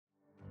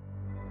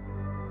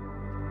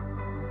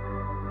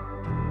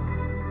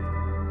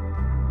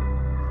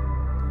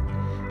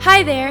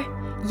Hi there.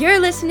 You're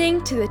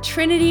listening to the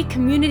Trinity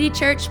Community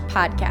Church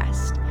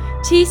podcast.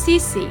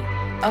 TCC,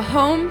 a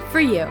home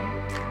for you.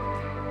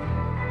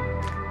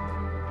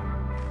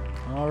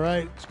 All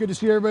right. It's good to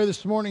see everybody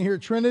this morning here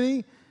at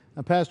Trinity.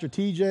 I'm Pastor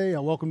TJ. I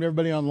welcome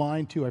everybody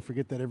online, too. I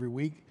forget that every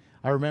week.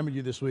 I remembered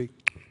you this week,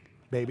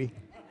 baby.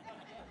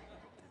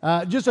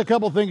 Just a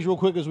couple things real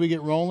quick as we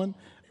get rolling.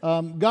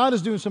 God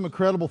is doing some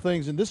incredible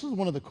things, and this is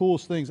one of the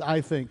coolest things, I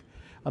think,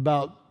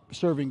 about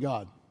serving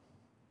God.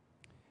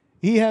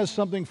 He has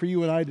something for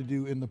you and I to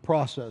do in the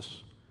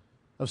process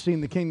of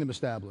seeing the kingdom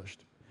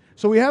established.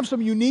 So we have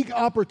some unique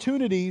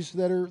opportunities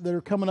that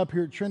are coming up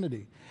here at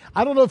Trinity.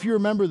 I don't know if you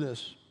remember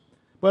this,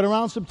 but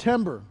around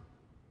September,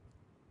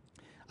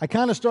 I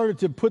kind of started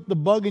to put the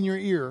bug in your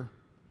ear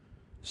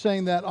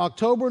saying that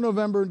October,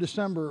 November, and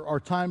December are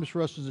times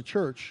for us as a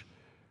church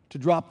to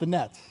drop the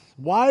nets.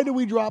 Why do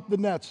we drop the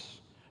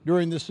nets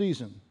during this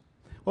season?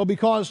 Well,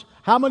 because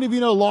how many of you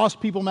know lost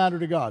people matter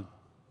to God?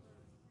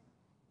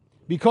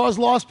 Because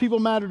lost people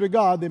matter to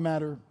God, they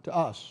matter to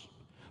us.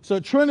 So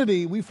at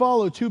Trinity, we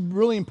follow two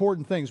really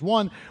important things.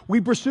 One,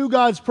 we pursue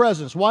God's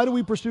presence. Why do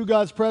we pursue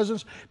God's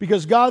presence?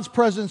 Because God's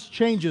presence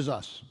changes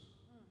us.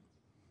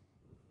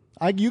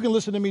 You can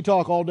listen to me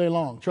talk all day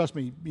long. Trust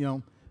me,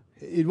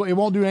 it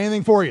won't do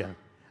anything for you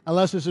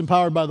unless it's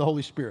empowered by the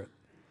Holy Spirit.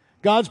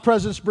 God's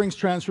presence brings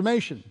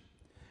transformation.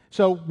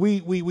 So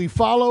we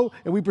follow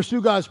and we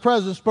pursue God's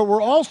presence, but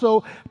we're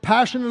also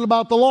passionate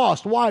about the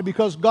lost. Why?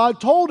 Because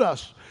God told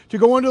us to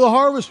go into the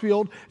harvest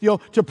field,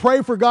 to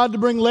pray for God to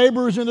bring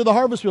laborers into the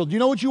harvest field. Do you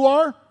know what you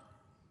are?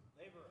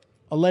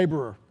 A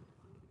laborer.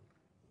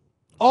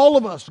 All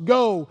of us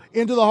go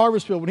into the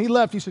harvest field. When he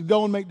left, he said,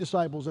 go and make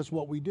disciples. That's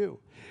what we do.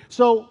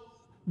 So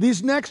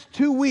these next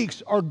 2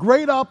 weeks are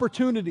great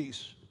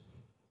opportunities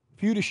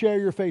for you to share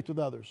your faith with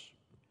others.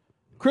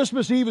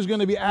 Christmas Eve is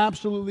going to be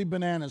absolutely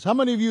bananas. How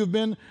many of you have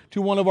been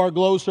to one of our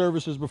Glow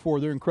services before?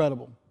 They're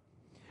incredible.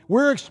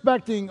 We're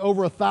expecting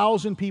over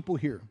 1,000 people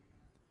here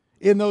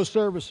in those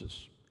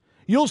services.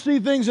 You'll see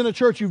things in a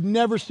church you've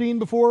never seen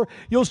before.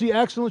 You'll see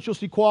excellence, you'll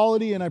see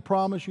quality, and I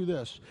promise you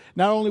this.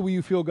 Not only will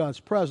you feel God's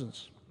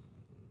presence,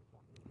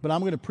 but I'm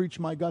going to preach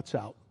my guts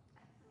out.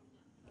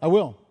 I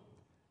will.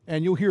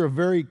 And you'll hear a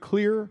very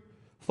clear,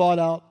 thought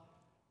out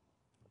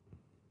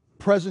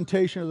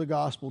presentation of the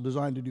gospel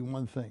designed to do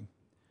one thing: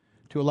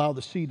 to allow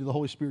the seed of the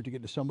Holy Spirit to get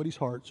into somebody's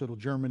heart so it'll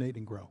germinate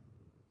and grow.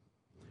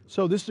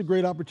 So this is a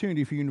great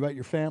opportunity for you to invite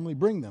your family,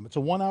 bring them. It's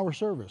a 1-hour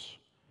service.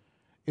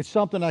 It's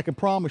something I can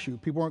promise you.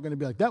 People aren't going to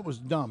be like, that was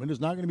dumb. It is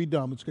not going to be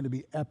dumb. It's going to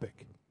be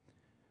epic.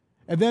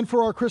 And then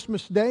for our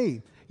Christmas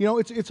Day,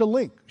 it's a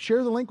link.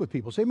 Share the link with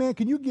people. Say, man,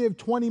 can you give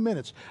 20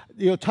 minutes?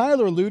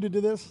 Tyler alluded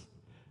to this.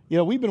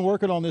 We've been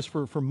working on this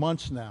for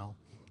months now.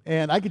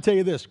 And I can tell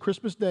you this,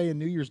 Christmas Day and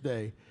New Year's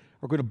Day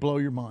are going to blow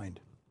your mind.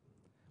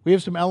 We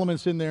have some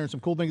elements in there and some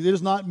cool things. It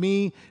is not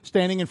me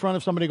standing in front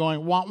of somebody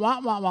going, wah, wah,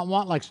 wah, wah,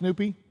 wah, like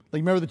Snoopy. Like,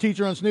 remember the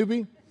teacher on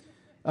Snoopy?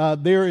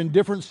 They're in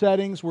different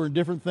settings. We're in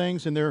different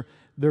things, and they're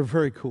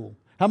very cool.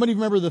 How many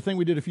remember the thing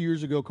we did a few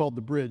years ago called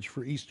The Bridge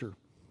for Easter?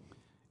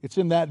 It's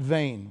in that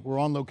vein. We're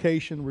on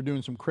location. We're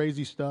doing some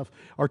crazy stuff.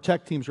 Our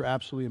tech teams are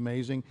absolutely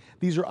amazing.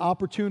 These are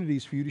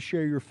opportunities for you to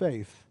share your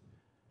faith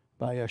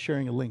by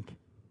sharing a link.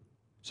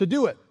 So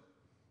do it.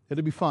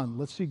 It'll be fun.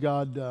 Let's see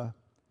God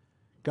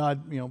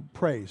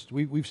praised.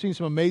 We've seen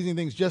some amazing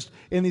things just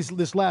in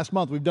this last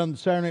month. We've done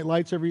Saturday Night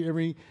Lights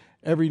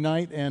every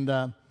night,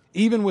 and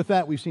even with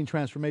that, we've seen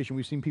transformation.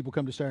 We've seen people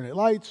come to Saturday Night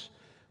Lights,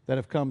 that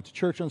have come to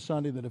church on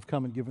Sunday, that have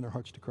come and given their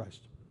hearts to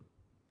Christ.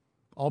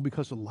 All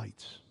because of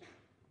lights.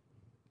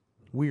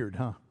 Weird,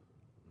 huh?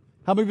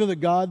 How many of you know that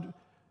God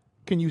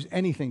can use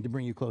anything to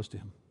bring you close to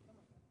Him?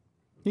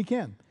 He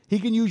can. He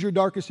can use your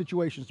darkest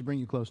situations to bring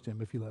you close to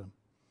Him if you let Him.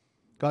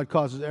 God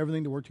causes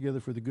everything to work together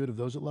for the good of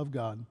those that love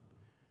God,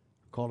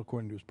 called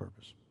according to His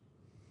purpose.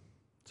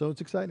 So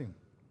it's exciting.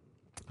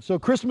 So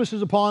Christmas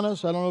is upon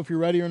us. I don't know if you're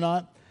ready or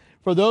not.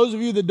 For those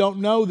of you that don't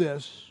know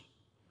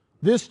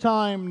this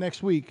time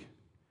next week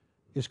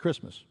is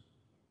Christmas.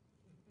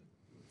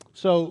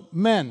 So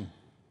men,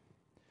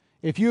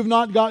 if you have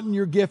not gotten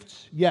your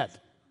gifts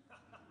yet,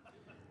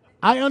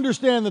 I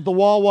understand that the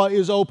Wawa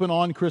is open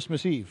on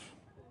Christmas Eve.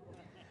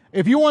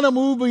 If you want to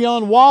move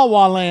beyond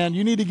Wawa land,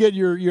 you need to get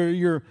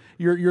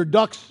your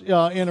ducks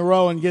in a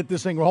row and get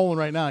this thing rolling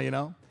right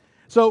now,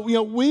 So,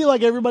 we,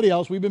 like everybody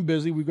else, we've been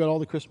busy. We've got all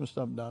the Christmas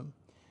stuff done.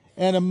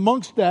 And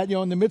amongst that,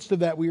 in the midst of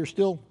that, we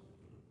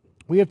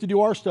have to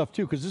do our stuff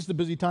too, because this is a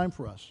busy time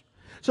for us.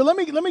 So let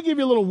me give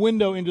you a little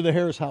window into the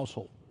Harris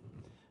household.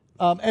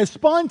 As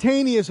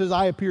spontaneous as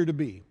I appear to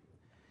be,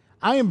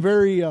 I am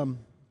very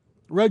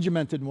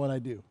regimented in what I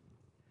do.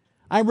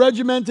 I'm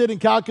regimented and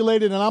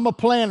calculated, and I'm a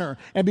planner.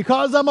 And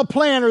because I'm a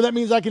planner, that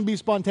means I can be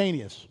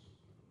spontaneous.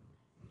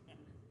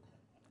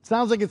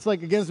 Sounds like it's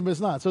like against me, but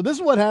it's not. So this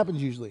is what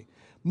happens usually.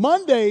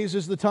 Mondays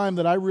is the time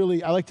that I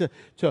like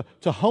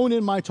to hone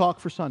in my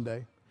talk for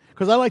Sunday,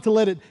 because I like to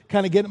let it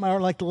kind of get in my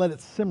heart. I like to let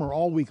it simmer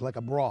all week like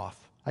a broth.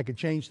 I could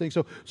change things.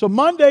 So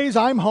Mondays,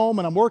 I'm home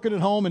and I'm working at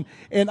home,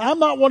 and I'm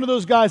not one of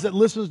those guys that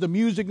listens to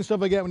music and stuff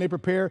like that when they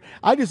prepare.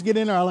 I just get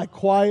in there, I like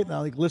quiet, and I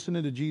like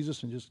listening to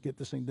Jesus and just get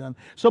this thing done.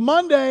 So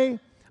Monday,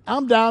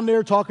 I'm down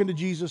there talking to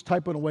Jesus,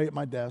 typing away at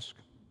my desk,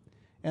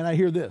 and I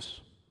hear this.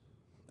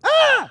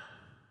 Ah!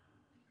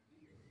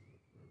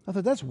 I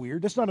thought, that's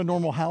weird. That's not a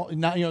normal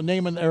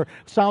name or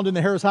sound in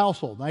the Harris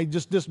household. And I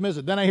just dismiss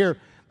it. Then I hear,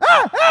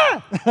 ah,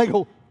 ah! And I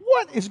go,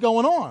 what is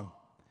going on?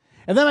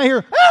 And then I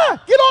hear,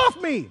 ah, get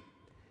off me!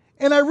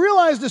 And I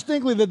realized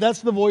distinctly that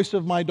that's the voice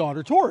of my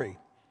daughter, Tori.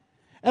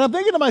 And I'm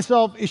thinking to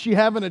myself, is she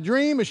having a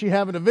dream? Is she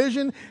having a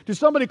vision? Did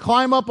somebody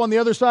climb up on the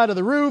other side of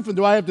the roof? And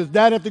does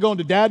Dad have to go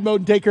into dad mode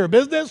and take care of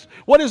business?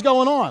 What is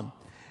going on?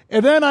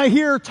 And then I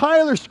hear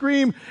Tyler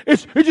scream,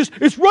 it's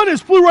running, it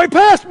flew right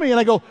past me. And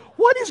I go,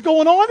 what is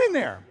going on in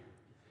there?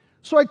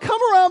 So I come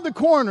around the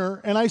corner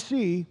and I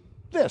see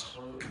this.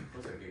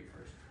 Close that gate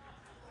first.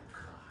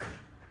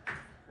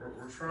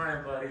 We're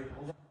trying, buddy.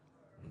 Hold on.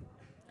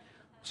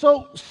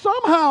 So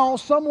somehow,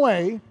 some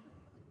way,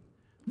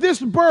 this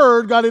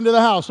bird got into the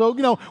house. So,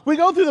 we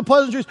go through the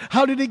pleasantries.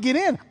 How did it get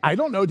in? I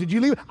don't know. Did you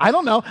leave? I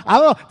don't know.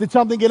 Did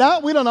something get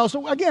out? We don't know.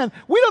 So again,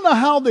 we don't know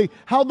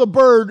how the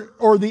bird,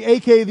 or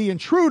aka the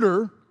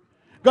intruder,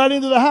 got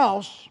into the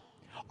house.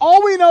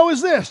 All we know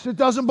is this: it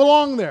doesn't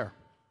belong there.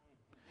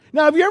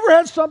 Now, have you ever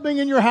had something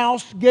in your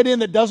house get in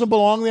that doesn't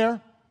belong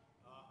there?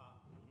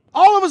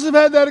 All of us have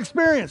had that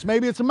experience.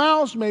 Maybe it's a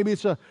mouse. Maybe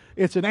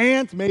it's an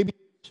ant. Maybe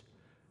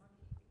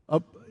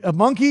a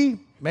monkey,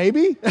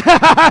 maybe.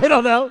 I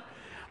don't know.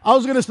 I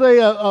was going to say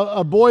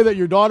a boy that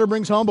your daughter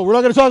brings home, but we're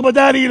not going to talk about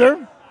that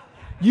either.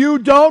 You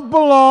don't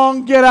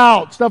belong, get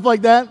out, stuff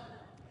like that.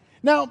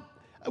 Now,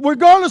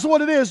 regardless of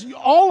what it is,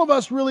 all of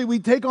us really, we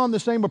take on the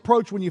same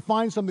approach when you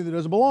find something that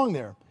doesn't belong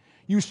there.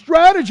 You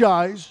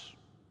strategize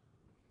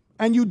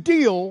and you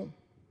deal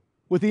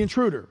with the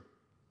intruder.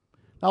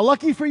 Now,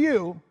 lucky for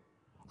you,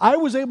 I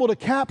was able to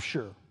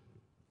capture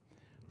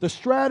the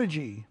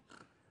strategy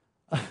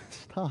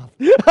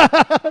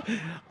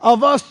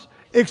of us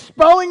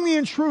expelling the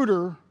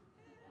intruder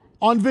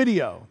on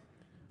video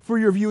for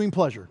your viewing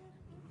pleasure.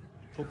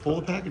 Pull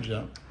the package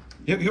out.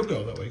 He'll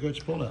go that way. Go ahead,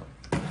 just pull it out.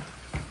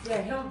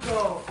 Yeah, he'll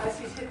go. As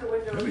he's hit the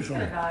window, he's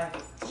going to die.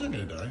 He's not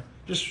going to die.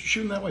 Just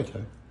shoot him that way,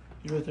 Ted.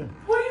 You're right there.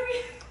 What do you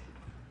mean?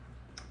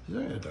 He's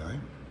not going to die.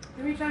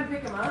 Can we try and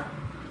pick him up?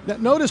 Now,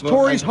 notice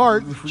Tori's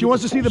heart. She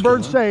wants to see the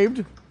bird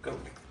saved.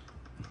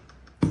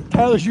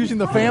 Tyler's using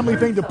the family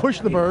thing to push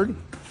the bird.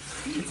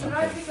 Should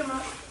I pick him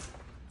up?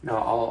 No,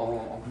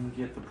 I'll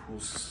get the pool.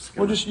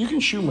 Well, you can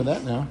shoot him with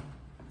that now.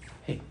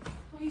 Hey.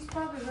 Well, he's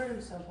probably hurt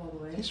himself all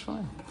the way. He's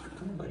fine.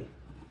 Come on, buddy.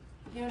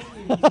 Yeah,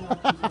 he's not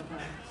too bad.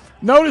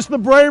 Notice the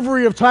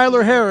bravery of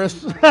Tyler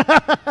Harris.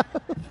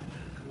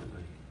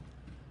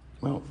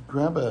 Well,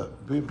 do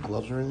we have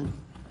gloves or anything?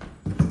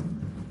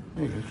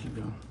 There you go, keep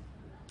going.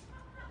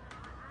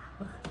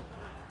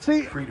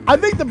 See, I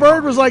think the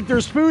bird was like,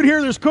 there's food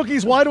here, there's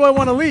cookies, why do I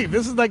want to leave?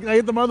 This is like, I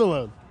hit the mother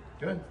load.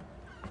 Good.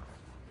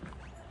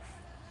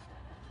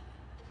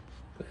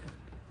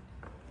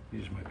 He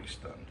just might be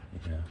stunned.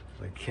 Yeah.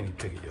 Like Kenny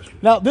Pickett yesterday.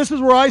 Now, this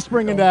is where I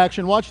spring into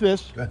action. Watch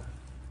this. Go ahead.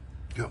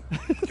 Go.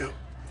 Go.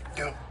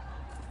 Go.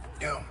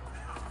 Go.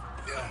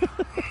 Go.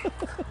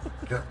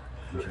 Go.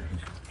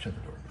 Shut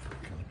the door before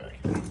he comes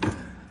back.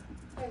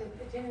 Hey,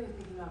 Jenny was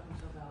picking up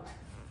himself out.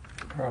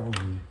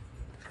 Probably.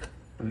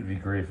 It'd be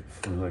great if it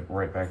flew like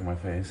right back in my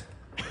face.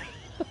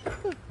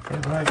 Hey,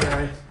 bye,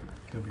 guys.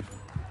 He'll be fine.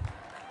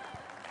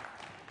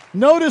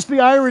 Notice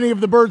the irony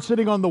of the bird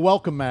sitting on the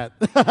welcome mat.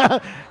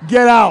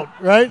 Get out,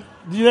 right?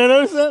 Did you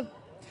notice that?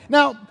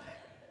 Now,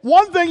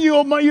 one thing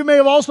you may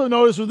have also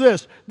noticed was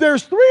this.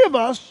 There's three of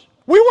us.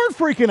 We weren't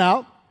freaking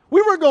out.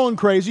 We weren't going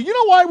crazy. You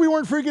know why we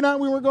weren't freaking out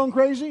and we weren't going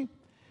crazy?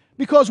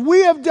 Because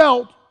we have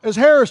dealt, as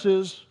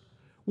Harrises,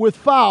 with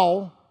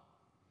foul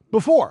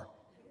before.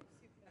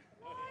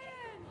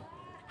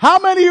 How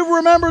many of you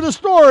remember the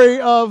story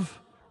of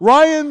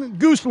Ryan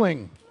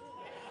Gooseling?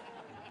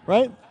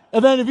 Right?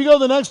 And then if you go to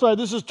the next slide,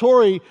 this is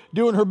Tori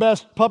doing her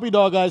best puppy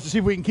dog eyes to see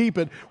if we can keep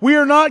it. We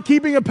are not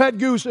keeping a pet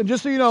goose. And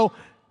just so you know,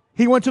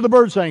 he went to the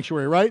bird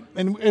sanctuary, right?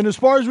 And as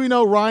far as we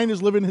know, Ryan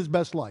is living his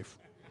best life.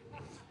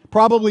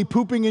 Probably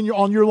pooping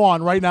on your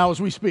lawn right now as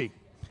we speak.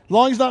 As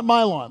long as it's not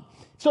my lawn.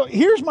 So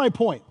here's my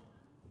point.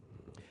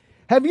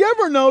 Have you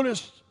ever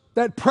noticed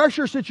that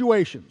pressure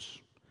situations,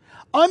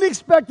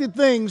 unexpected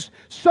things,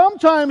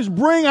 sometimes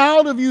bring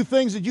out of you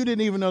things that you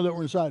didn't even know that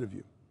were inside of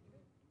you?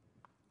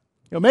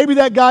 Maybe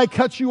that guy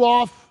cuts you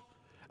off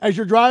as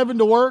you're driving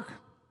to work,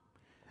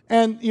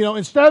 and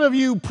instead of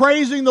you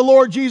praising the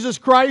Lord Jesus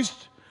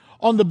Christ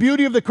on the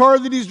beauty of the car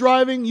that he's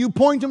driving, you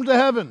point him to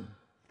heaven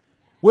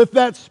with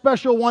that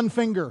special one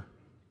finger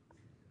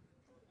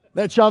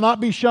that shall not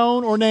be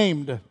shown or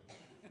named.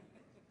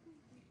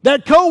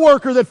 That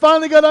coworker that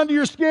finally got under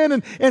your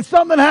skin and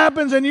something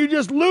happens and you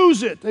just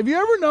lose it. Have you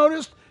ever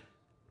noticed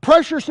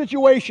pressure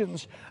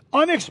situations,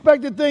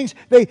 unexpected things,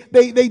 they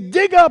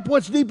dig up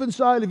what's deep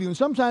inside of you, and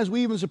sometimes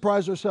we even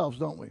surprise ourselves,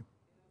 don't we?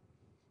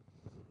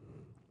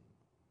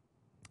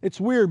 It's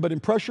weird, but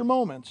in pressure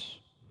moments,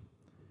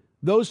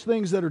 those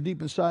things that are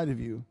deep inside of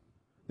you,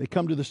 they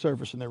come to the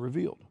surface and they're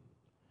revealed.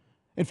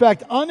 In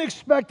fact,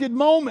 unexpected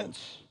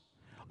moments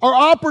are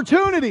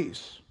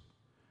opportunities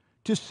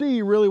to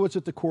see really what's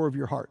at the core of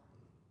your heart.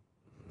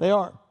 They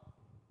are.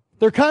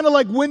 They're kind of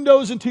like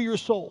windows into your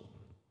soul.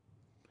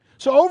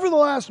 So over the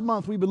last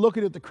month, we've been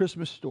looking at the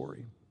Christmas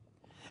story.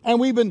 And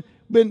we've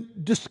been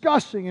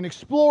discussing and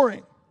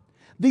exploring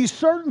these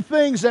certain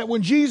things that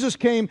when Jesus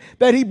came,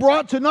 that He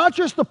brought to not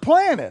just the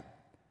planet,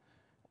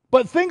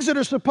 but things that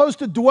are supposed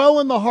to dwell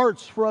in the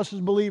hearts for us as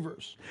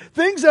believers.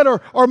 Things that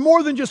are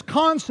more than just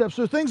concepts.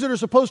 They're things that are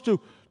supposed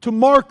to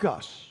mark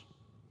us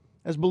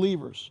as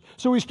believers.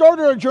 So we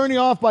started our journey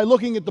off by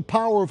looking at the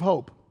power of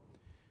hope.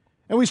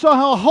 And we saw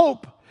how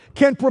hope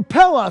can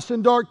propel us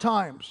in dark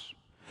times.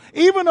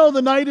 Even though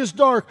the night is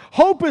dark,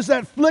 hope is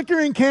that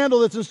flickering candle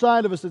that's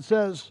inside of us that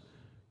says,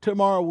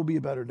 tomorrow will be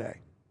a better day.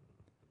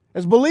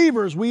 As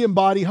believers, we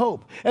embody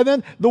hope. And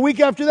then the week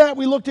after that,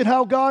 we looked at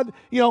how God,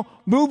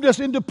 moved us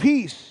into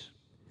peace.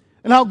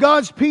 And how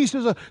God's peace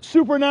is a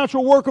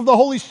supernatural work of the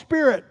Holy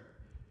Spirit.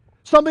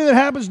 Something that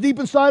happens deep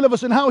inside of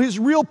us, and how His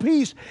real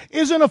peace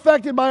isn't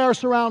affected by our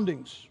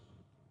surroundings.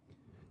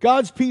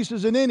 God's peace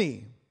is an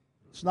innie.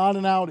 It's not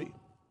an outie.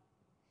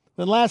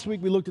 Then last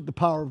week we looked at the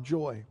power of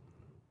joy.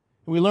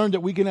 And we learned that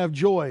we can have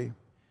joy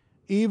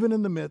even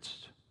in the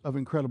midst of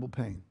incredible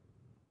pain.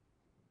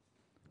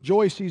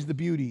 Joy sees the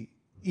beauty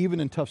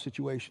even in tough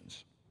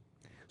situations.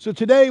 So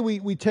today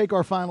we take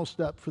our final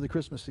step for the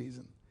Christmas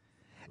season.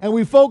 And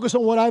we focus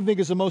on what I think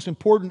is the most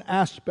important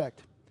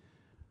aspect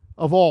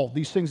of all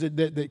these things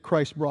that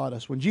Christ brought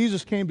us. When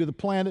Jesus came to the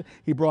planet,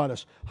 He brought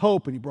us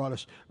hope, and He brought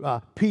us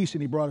peace,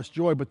 and He brought us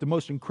joy. But the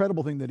most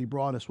incredible thing that He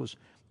brought us was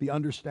the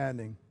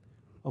understanding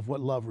of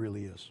what love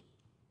really is.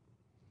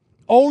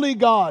 Only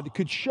God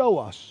could show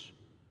us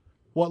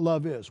what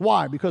love is.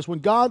 Why? Because when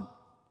God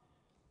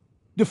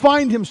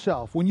defined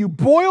Himself, when you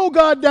boil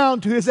God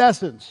down to His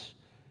essence,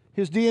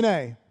 His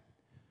DNA,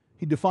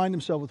 He defined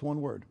Himself with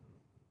one word: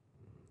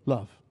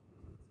 love.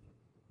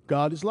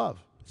 God is love.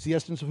 It's the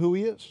essence of who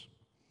He is.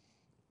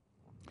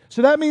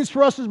 So that means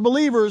for us as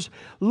believers,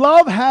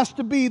 love has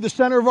to be the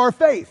center of our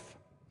faith.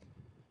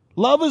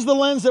 Love is the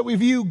lens that we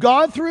view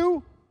God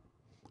through,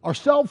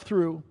 ourselves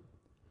through,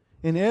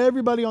 and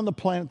everybody on the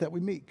planet that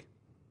we meet.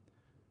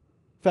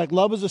 In fact,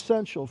 love is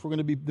essential if we're going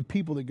to be the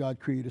people that God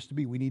created us to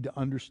be. We need to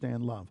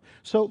understand love.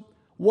 So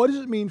what does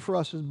it mean for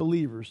us as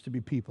believers to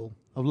be people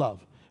of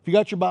love? If you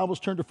got your Bibles,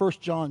 turn to 1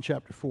 John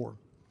chapter 4.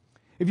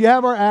 If you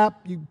have our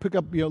app, you pick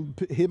up,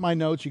 hit my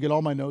notes. You get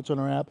all my notes on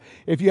our app.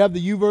 If you have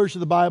the YouVersion of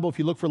the Bible, if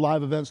you look for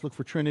live events, look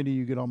for Trinity,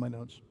 you get all my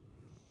notes.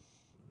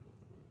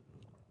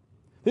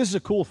 This is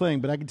a cool thing,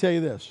 but I can tell you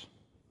this.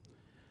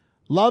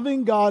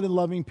 Loving God and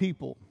loving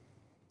people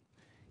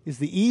is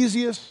the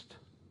easiest,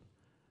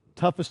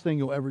 toughest thing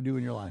you'll ever do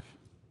in your life.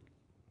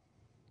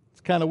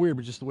 It's kind of weird,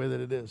 but just the way that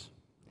it is.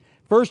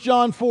 1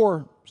 John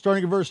 4,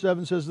 starting at verse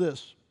 7, says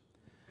this: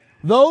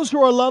 those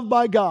who are loved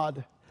by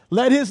God,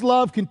 let His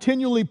love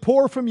continually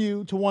pour from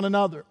you to one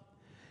another,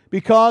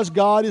 because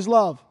God is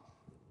love.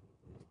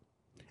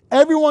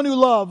 Everyone who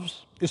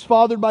loves is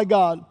fathered by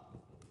God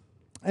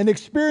and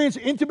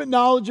experiences intimate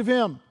knowledge of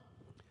Him.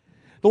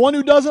 The one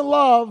who doesn't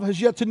love has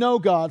yet to know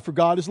God, for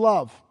God is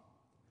love.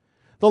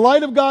 The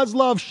light of God's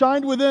love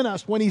shined within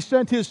us when He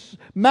sent His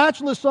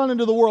matchless Son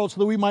into the world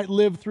so that we might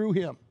live through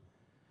Him.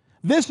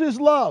 This is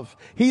love.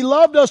 He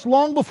loved us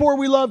long before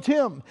we loved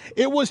Him.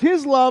 It was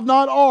His love,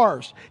 not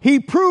ours. He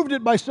proved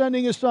it by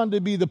sending His Son to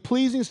be the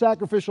pleasing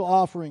sacrificial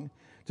offering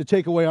to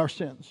take away our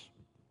sins.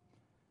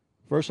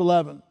 Verse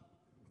 11,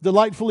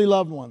 delightfully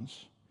loved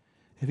ones,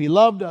 if He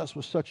loved us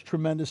with such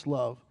tremendous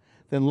love,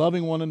 then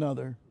loving one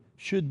another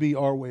should be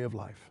our way of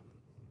life.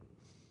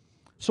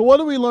 So what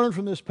do we learn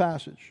from this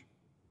passage?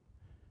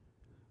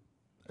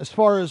 As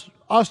far as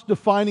us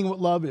defining what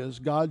love is,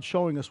 God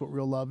showing us what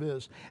real love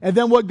is, and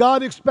then what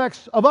God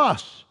expects of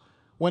us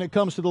when it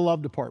comes to the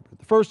love department.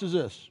 The first is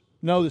this: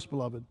 know this,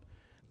 beloved.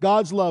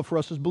 God's love for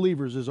us as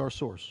believers is our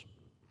source.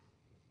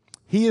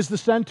 He is the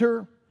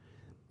center.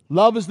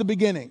 Love is the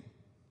beginning.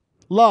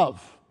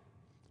 Love.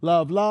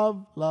 Love,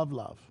 love, love,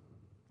 love.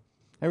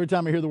 Every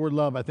time I hear the word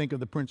love, I think of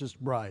the Princess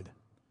Bride.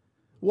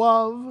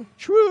 Love,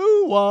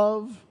 true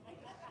love.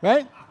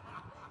 Right?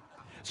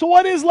 So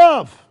what is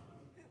love?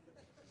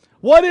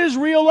 What is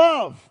real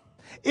love?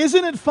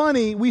 Isn't it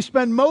funny, we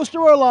spend most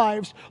of our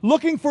lives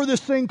looking for this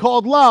thing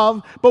called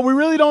love, but we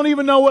really don't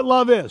even know what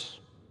love is.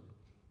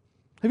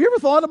 Have you ever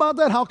thought about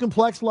that, how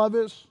complex love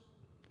is?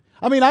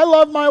 I mean, I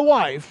love my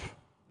wife,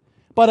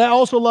 but I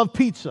also love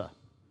pizza.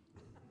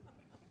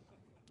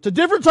 It's a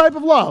different type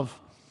of love,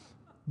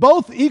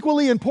 both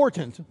equally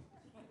important,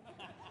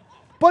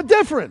 but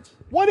different.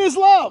 What is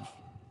love?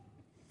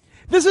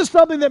 This is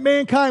something that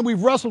mankind,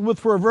 we've wrestled with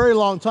for a very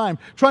long time,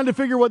 trying to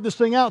figure what this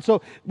thing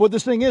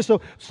is.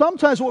 So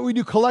sometimes what we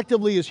do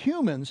collectively as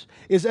humans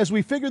is, as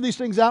we figure these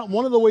things out,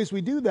 one of the ways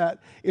we do that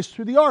is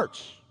through the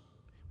arts.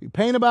 We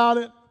paint about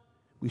it,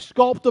 we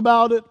sculpt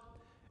about it,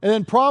 and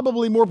then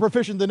probably more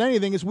proficient than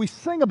anything is we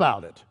sing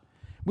about it.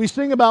 We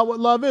sing about what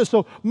love is.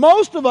 So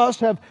most of us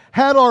have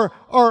had our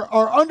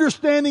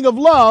understanding of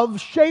love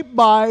shaped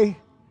by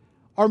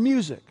our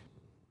music.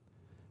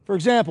 For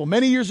example,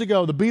 many years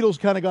ago, the Beatles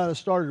kind of got us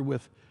started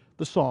with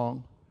the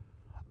song,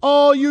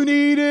 "All You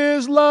Need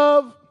Is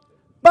Love."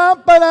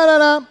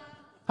 Ba-ba-da-da-da.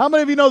 How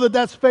many of you know that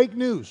that's fake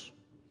news?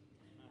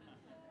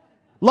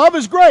 Love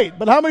is great,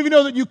 but how many of you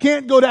know that you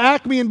can't go to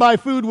Acme and buy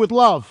food with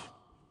love?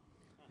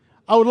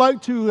 I would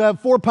like to have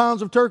 4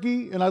 pounds of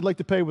turkey, and I'd like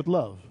to pay with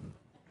love.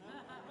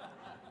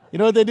 You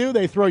know what they do?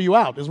 They throw you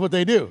out, is what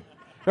they do,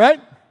 right?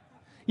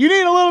 You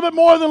need a little bit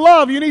more than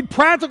love. You need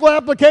practical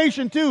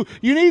application, too.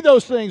 You need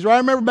those things, right? I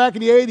remember back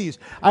in the 80s,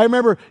 I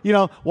remember,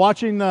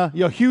 watching,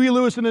 Huey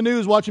Lewis in the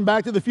news, watching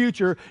Back to the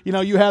Future.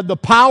 You had the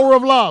power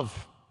of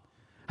love.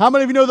 How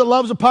many of you know that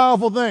love's a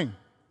powerful thing?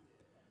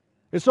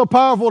 It's so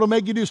powerful to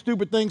make you do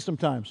stupid things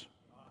sometimes.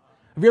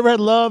 Have you ever had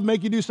love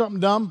make you do something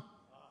dumb?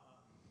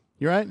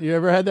 You right? You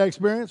ever had that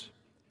experience?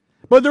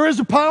 But there is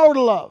a power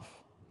to love.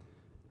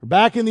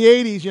 Back in the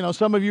 80s,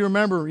 some of you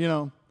remember,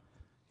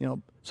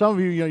 some of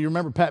you, you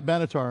remember Pat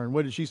Benatar, and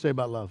what did she say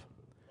about love?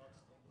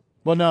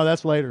 Well, no,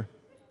 that's later.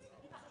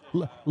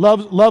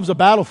 Love's a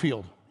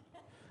battlefield.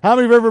 How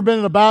many of you have ever been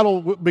in a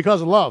battle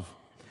because of love?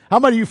 How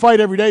many of you fight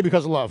every day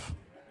because of love?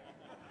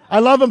 I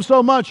love him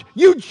so much.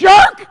 You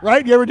jerk!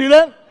 Right? You ever do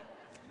that?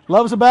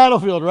 Love's a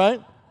battlefield, right?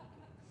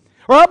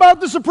 Or how about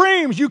the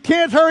Supremes? You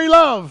can't hurry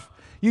love.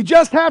 You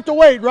just have to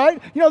wait,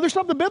 right? There's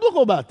something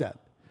biblical about that.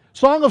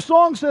 Song of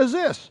Songs says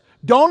this: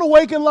 don't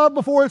awaken love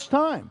before it's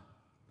time.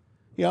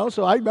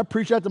 So I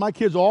preach that to my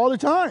kids all the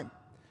time.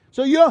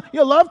 So,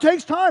 love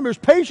takes time. There's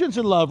patience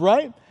in love,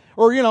 right?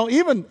 Or,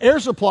 even Air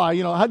Supply,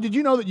 how did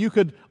you know that you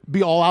could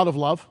be all out of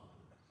love?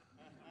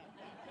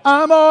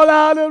 I'm all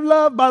out of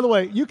love. By the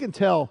way, you can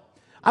tell.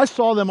 I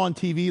saw them on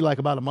TV like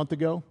about a month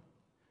ago.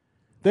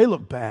 They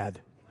look bad.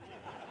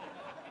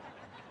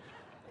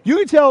 You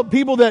can tell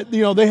people that,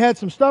 they had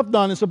some stuff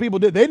done and some people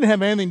did. They didn't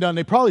have anything done.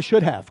 They probably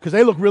should have because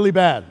they look really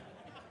bad.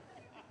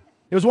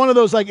 It was one of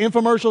those like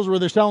infomercials where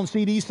they're selling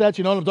CD sets.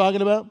 You know what I'm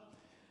talking about?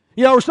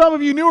 Or some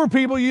of you newer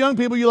people, you young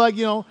people, you like,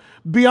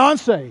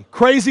 Beyonce,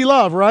 Crazy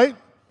Love, right?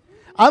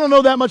 I don't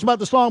know that much about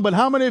the song, but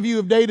how many of you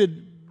have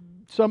dated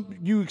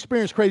you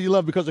experienced crazy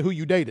love because of who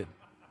you dated?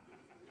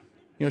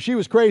 She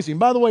was crazy. And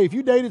by the way, if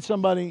you dated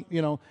somebody,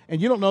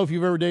 and you don't know if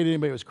you've ever dated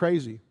anybody who was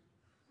crazy,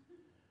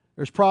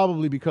 there's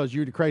probably because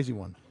you're the crazy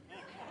one.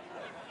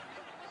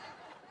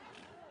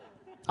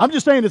 I'm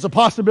just saying it's a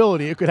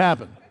possibility. It could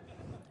happen,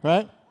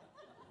 right?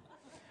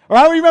 Or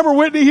I remember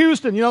Whitney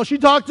Houston. She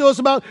talked to us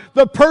about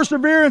the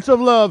perseverance of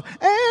love. And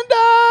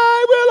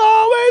I will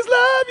always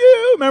love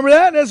you. Remember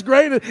that? That's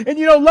great.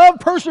 And love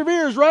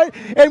perseveres, right?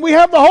 And we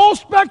have the whole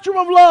spectrum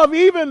of love.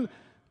 Even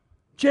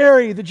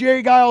the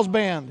Jerry Giles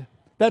Band,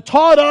 that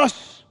taught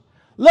us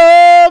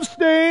love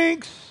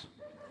stinks.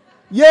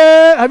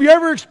 Yeah. Have you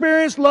ever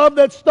experienced love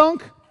that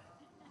stunk?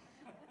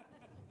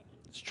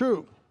 It's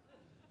true.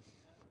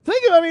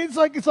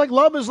 It's like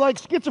love is like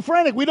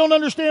schizophrenic. We don't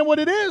understand what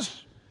it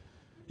is.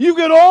 You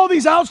get all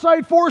these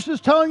outside forces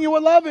telling you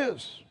what love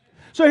is.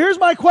 So here's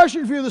my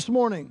question for you this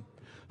morning.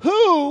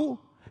 Who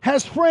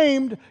has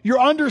framed your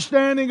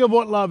understanding of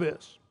what love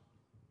is?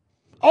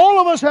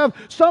 All of us have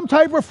some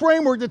type of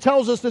framework that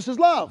tells us this is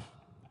love.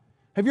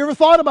 Have you ever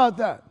thought about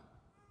that?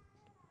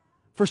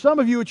 For some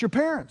of you, it's your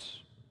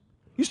parents.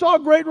 You saw a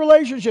great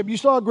relationship. You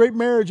saw a great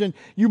marriage, and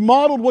you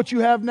modeled what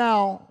you have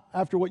now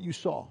after what you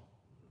saw.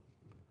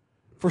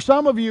 For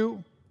some of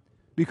you,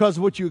 because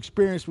of what you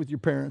experienced with your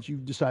parents, you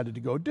decided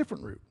to go a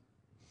different route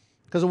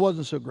because it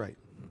wasn't so great.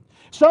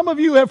 Some of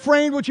you have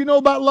framed what you know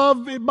about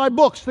love by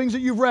books, things that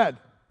you've read.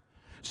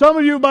 Some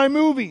of you by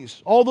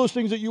movies, all those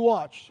things that you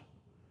watched.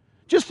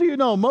 Just so you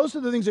know, most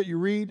of the things that you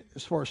read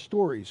as far as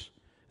stories,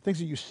 things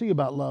that you see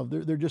about love,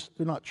 they're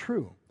not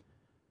true.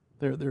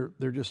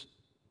 They're just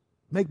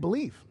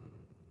make-believe.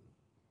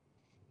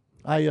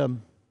 It's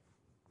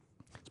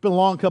been a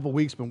long couple of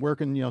weeks, been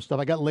working, stuff.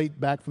 I got late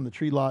back from the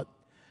tree lot.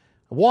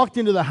 I walked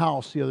into the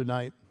house the other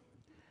night,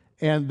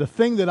 and the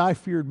thing that I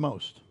feared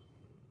most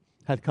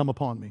had come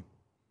upon me.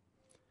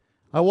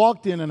 I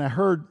walked in and I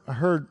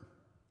heard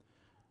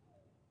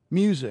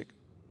music,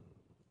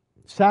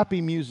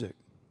 sappy music.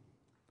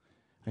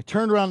 I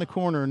turned around the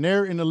corner, and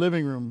there in the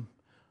living room,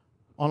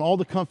 on all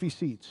the comfy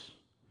seats,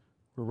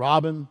 were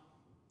Robin,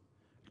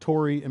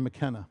 Tori, and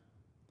McKenna.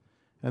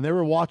 And they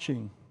were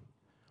watching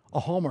a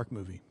Hallmark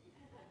movie.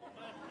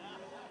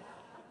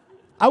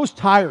 I was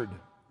tired.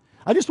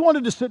 I just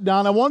wanted to sit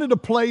down. I wanted a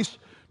place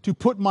to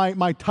put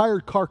my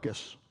tired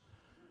carcass.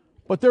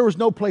 But there was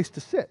no place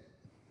to sit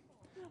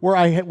where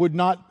I would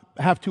not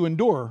have to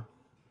endure.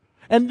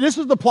 And this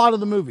is the plot of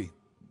the movie.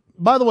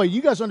 By the way,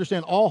 you guys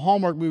understand all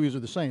Hallmark movies are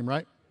the same,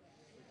 right?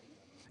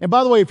 And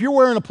by the way, if you're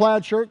wearing a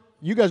plaid shirt,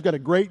 you guys got a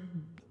great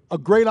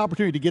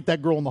opportunity to get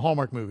that girl in the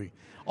Hallmark movie.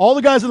 All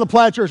the guys in the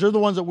plaid shirts are the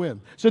ones that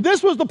win. So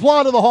this was the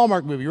plot of the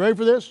Hallmark movie. You ready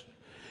for this?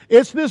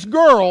 It's this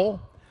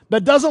girl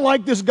that doesn't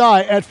like this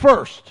guy at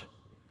first.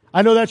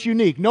 I know that's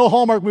unique. No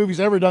Hallmark movie's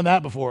ever done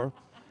that before,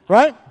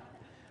 right?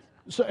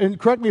 So, and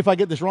correct me if I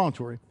get this wrong,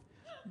 Tori.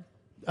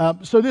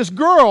 So this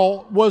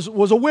girl was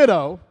a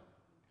widow,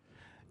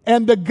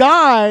 and the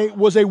guy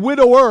was a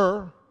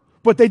widower,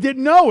 but they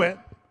didn't know it.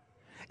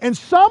 And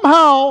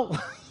somehow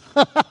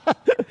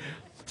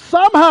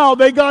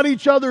they got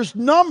each other's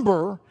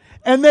number,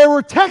 and they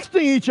were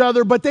texting each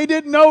other, but they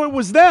didn't know it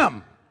was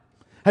them.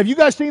 Have you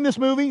guys seen this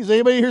movie? Has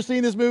anybody here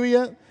seen this movie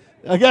yet?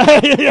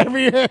 Okay,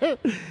 every year.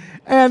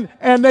 And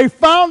they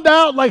found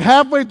out like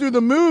halfway through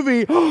the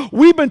movie,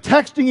 we've been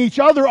texting each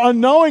other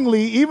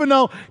unknowingly, even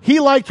though he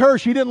liked her,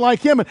 she didn't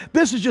like him. And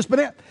this has just been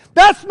it.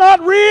 That's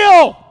not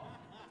real.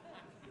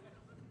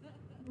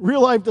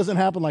 Real life doesn't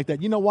happen like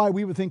that. You know why?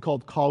 We have a thing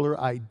called caller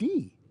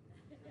ID.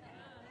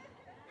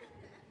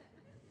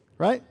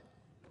 Right?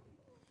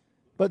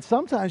 But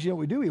sometimes, you know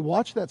what we do? We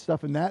watch that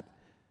stuff, and that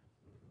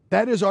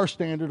is our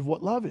standard of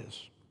what love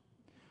is.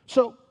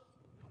 So,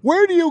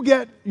 where do you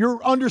get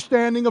your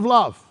understanding of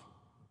love?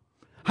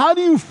 How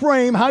do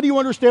you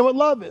understand what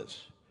love is?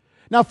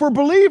 Now, for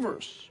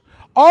believers,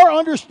 our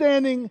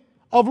understanding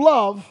of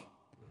love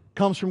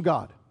comes from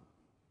God.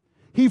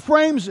 He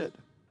frames it.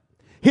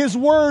 His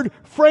Word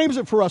frames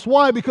it for us.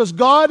 Why? Because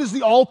God is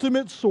the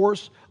ultimate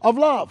source of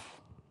love.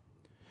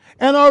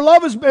 And our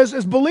love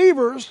as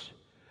believers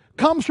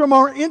comes from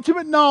our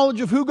intimate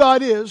knowledge of who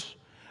God is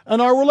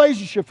and our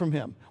relationship from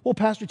Him. Well,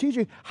 Pastor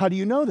TJ, how do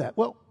you know that?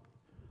 Well,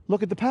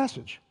 look at the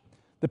passage.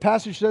 The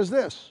passage says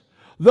this: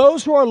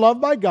 those who are loved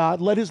by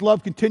God, let His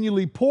love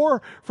continually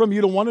pour from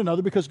you to one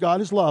another, because God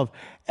is love.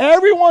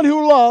 Everyone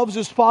who loves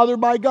is fathered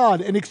by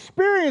God and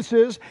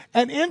experiences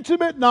an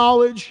intimate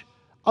knowledge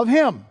of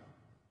Him.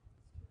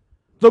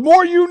 The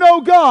more you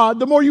know God,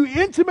 the more you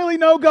intimately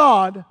know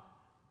God,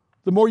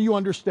 the more you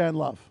understand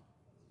love.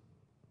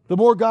 The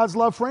more God's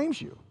love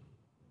frames you.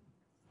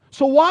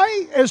 So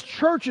why, as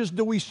churches,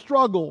 do we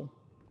struggle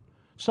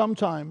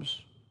sometimes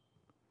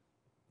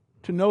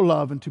to know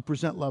love and to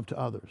present love to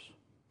others?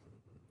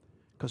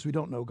 Because we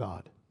don't know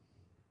God.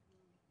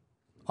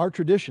 Our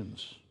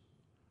traditions,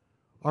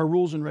 our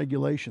rules and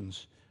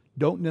regulations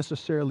don't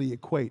necessarily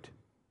equate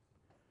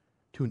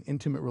to an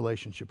intimate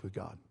relationship with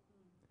God.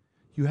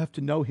 You have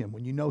to know Him.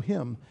 When you know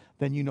Him,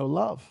 then you know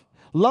love.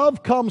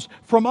 Love comes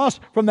from us,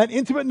 from that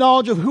intimate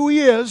knowledge of who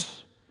He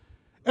is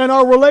and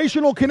our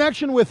relational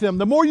connection with Him.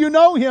 The more you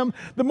know Him,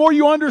 the more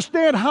you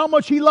understand how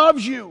much He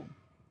loves you.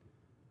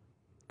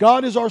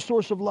 God is our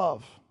source of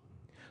love.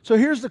 So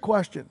here's the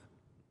question.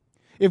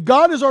 If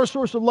God is our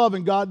source of love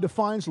and God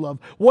defines love,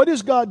 what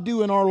does God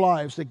do in our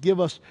lives that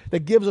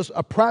gives us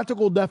a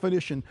practical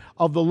definition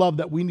of the love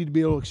that we need to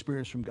be able to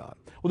experience from God?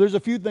 Well, there's a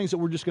few things that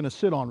we're just going to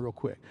sit on real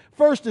quick.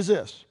 First is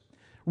this.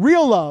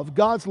 Real love,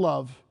 God's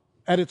love,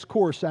 at its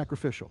core is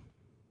sacrificial.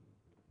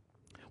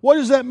 What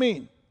does that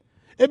mean?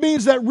 It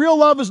means that real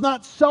love is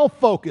not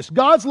self-focused.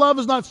 God's love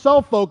is not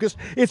self-focused.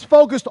 It's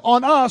focused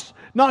on us,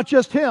 not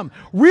just Him.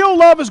 Real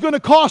love is going to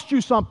cost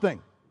you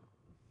something.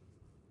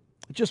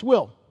 It just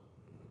will.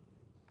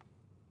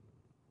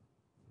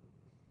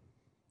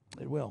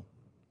 It will.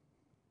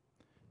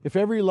 If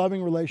every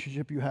loving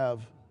relationship you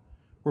have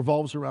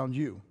revolves around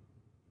you,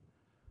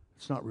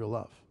 it's not real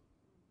love.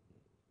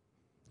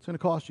 It's going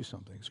to cost you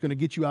something. It's going to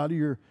get you out of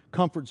your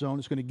comfort zone.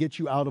 It's going to get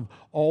you out of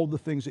all the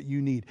things that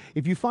you need.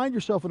 If you find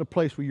yourself in a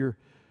place where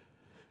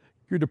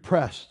you're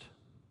depressed,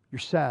 you're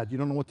sad, you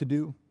don't know what to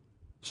do,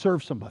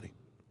 serve somebody.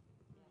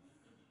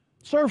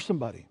 Serve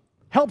somebody.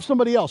 Help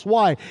somebody else.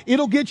 Why?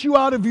 It'll get you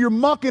out of your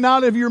muck and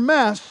out of your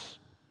mess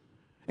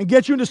and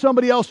get you into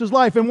somebody else's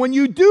life. And when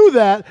you do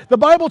that, the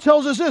Bible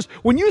tells us this: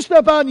 when you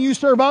step out and you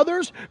serve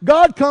others,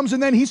 God comes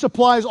and then He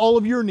supplies all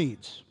of your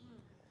needs.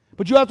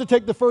 But you have to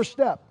take the first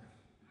step.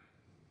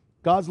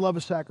 God's love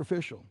is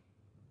sacrificial.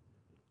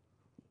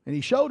 And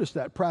He showed us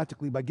that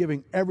practically by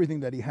giving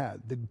everything that He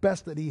had, the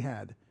best that He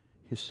had,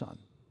 His Son.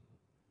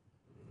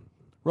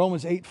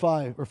 Romans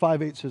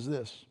 5:8 says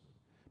this: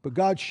 but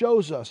God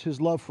shows us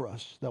His love for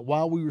us, that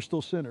while we were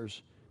still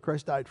sinners,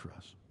 Christ died for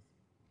us.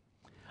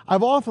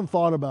 I've often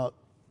thought about,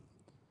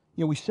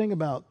 we sing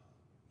about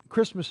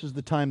Christmas is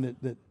the time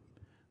that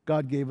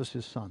God gave us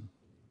His Son.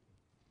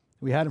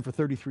 We had Him for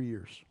 33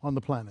 years on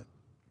the planet.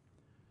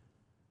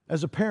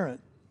 As a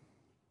parent,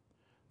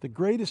 the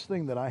greatest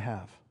thing that I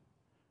have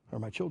are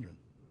my children.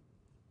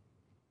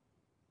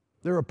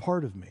 They're a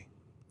part of me.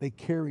 They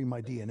carry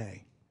my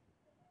DNA.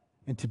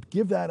 And to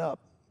give that up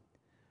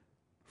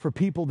for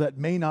people that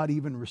may not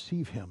even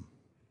receive Him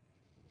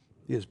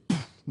is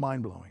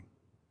mind-blowing.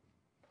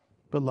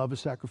 But love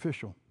is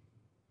sacrificial.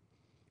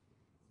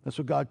 That's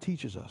what God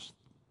teaches us.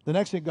 The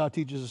next thing God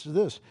teaches us is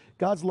this: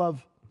 God's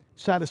love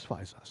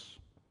satisfies us.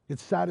 It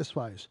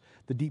satisfies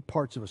the deep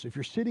parts of us. If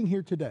you're sitting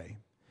here today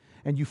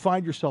and you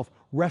find yourself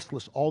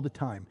restless all the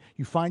time,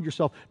 you find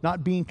yourself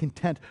not being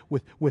content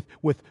with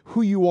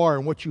who you are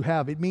and what you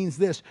have, it means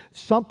this: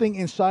 something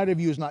inside of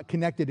you is not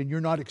connected and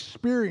you're not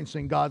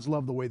experiencing God's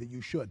love the way that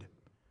you should.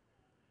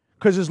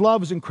 Because His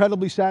love is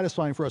incredibly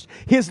satisfying for us.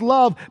 His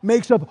love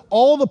makes up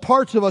all the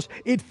parts of us.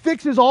 It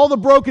fixes all the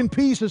broken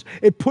pieces.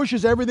 It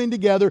pushes everything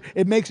together.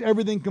 It makes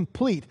everything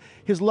complete.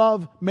 His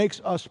love makes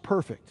us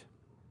perfect.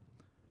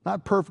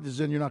 Not perfect as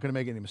in you're not going to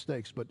make any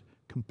mistakes, but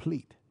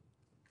complete.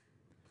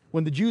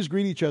 When the Jews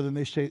greet each other and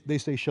they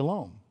say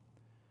shalom,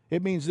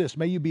 it means this: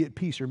 may you be at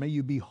peace, or may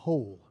you be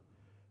whole.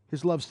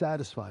 His love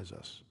satisfies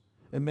us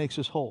and makes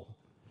us whole.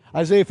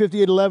 Isaiah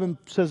 58:11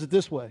 says it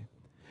this way: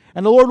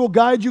 and the Lord will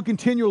guide you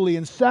continually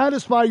and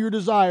satisfy your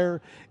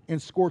desire in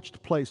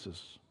scorched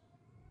places.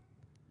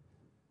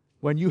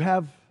 When you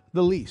have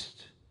the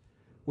least,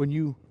 when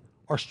you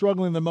are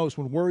struggling the most,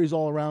 when worry's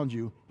all around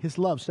you, His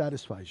love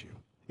satisfies you.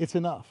 It's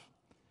enough.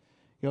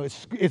 You know,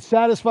 it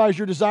satisfies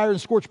your desire in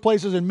scorched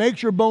places and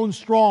makes your bones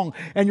strong.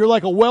 And you're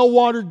like a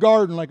well-watered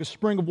garden, like a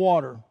spring of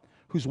water,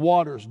 whose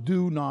waters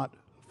do not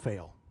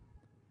fail.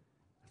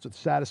 That's what the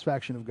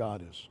satisfaction of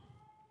God is.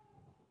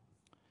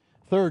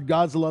 Third,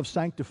 God's love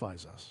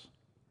sanctifies us.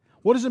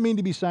 What does it mean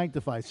to be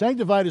sanctified?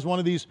 Sanctified is one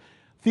of these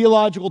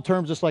theological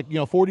terms that's like,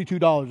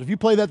 $42. If you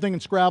play that thing in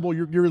Scrabble,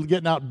 you're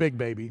getting out big,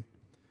 baby.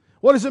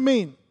 What does it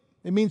mean?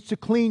 It means to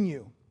clean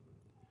you,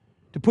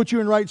 to put you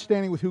in right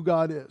standing with who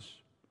God is.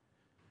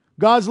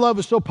 God's love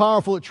is so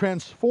powerful, it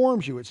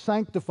transforms you, it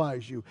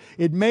sanctifies you,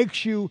 it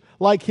makes you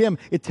like Him.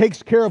 It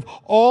takes care of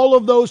all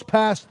of those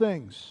past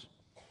things.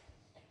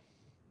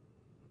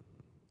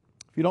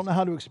 If you don't know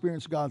how to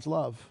experience God's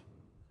love,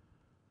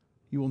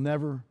 you will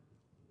never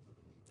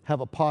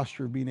have a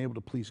posture of being able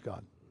to please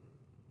God.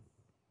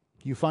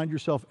 You find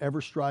yourself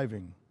ever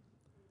striving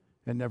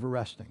and never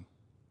resting,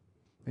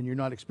 and you're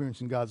not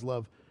experiencing God's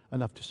love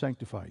enough to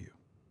sanctify you.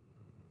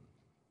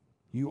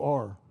 You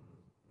are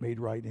made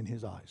right in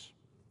His eyes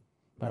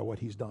by what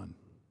He's done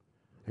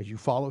as you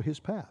follow His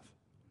path.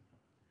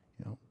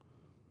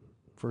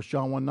 1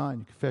 John 1:9,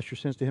 you confess your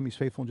sins to Him, He's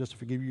faithful and just to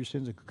forgive you your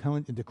sins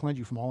and to cleanse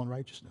you from all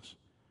unrighteousness.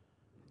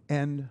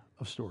 End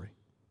of story.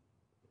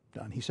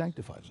 Done. He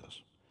sanctifies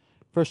us.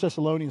 1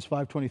 Thessalonians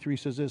 5:23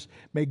 says this: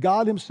 may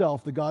God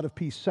Himself, the God of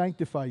peace,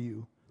 sanctify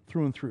you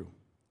through and through.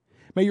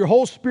 May your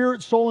whole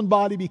spirit, soul, and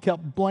body be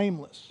kept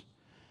blameless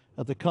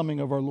at the coming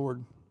of our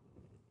Lord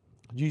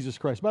Jesus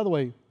Christ. By the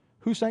way,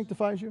 who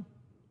sanctifies you?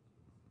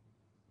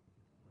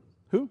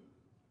 Who?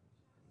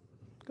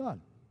 God.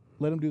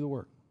 Let Him do the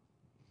work.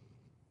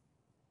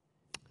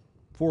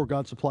 4,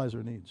 God supplies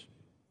our needs.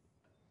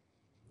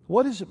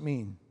 What does it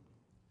mean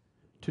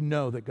to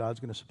know that God's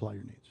going to supply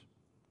your needs?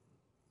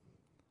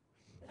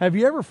 Have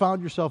you ever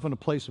found yourself in a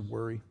place of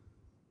worry,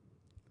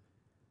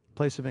 a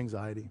place of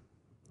anxiety,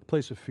 a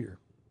place of fear?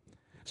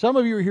 Some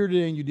of you are here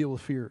today and you deal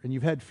with fear, and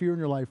you've had fear in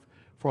your life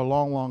for a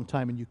long, long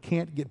time, and you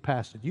can't get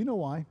past it. Do you know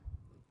why?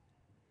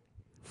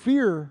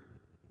 Fear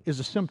is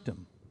a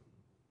symptom.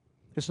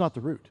 It's not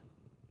the root.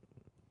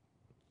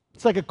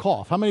 It's like a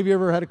cough. How many of you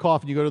ever had a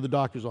cough and you go to the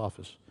doctor's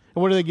office?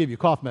 And what do they give you?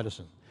 Cough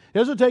medicine. It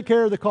doesn't take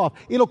care of the cough.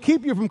 It'll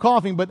keep you from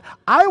coughing, but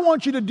I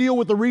want you to deal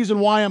with the reason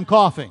why I'm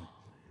coughing.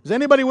 Is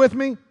anybody with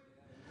me?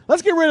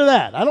 Let's get rid of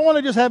that. I don't want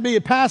to just be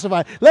a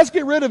pacifier. Let's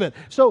get rid of it.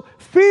 So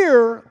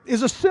fear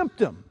is a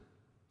symptom.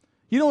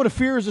 You know what a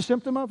fear is a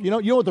symptom of? You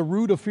know what the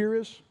root of fear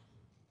is?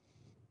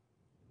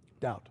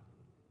 Doubt.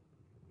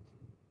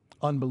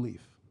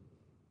 Unbelief.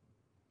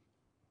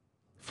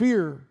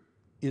 Fear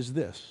is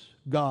this: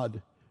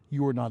 God,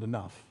 you are not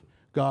enough.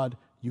 God,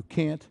 you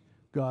can't.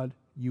 God,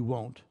 you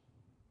won't.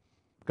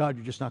 God,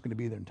 you're just not going to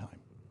be there in time.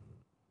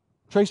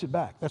 Trace it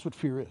back. That's what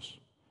fear is.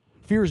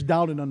 Fear is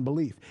doubt and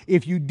unbelief.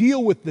 If you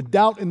deal with the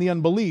doubt and the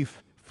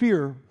unbelief,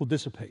 fear will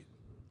dissipate.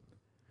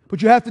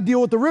 But you have to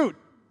deal with the root.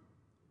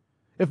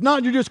 If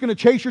not, you're just going to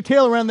chase your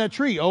tail around that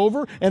tree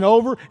over and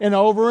over and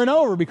over and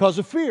over because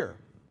of fear.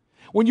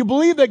 When you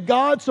believe that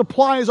God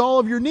supplies all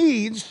of your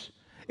needs,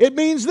 it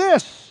means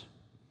this: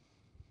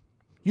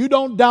 you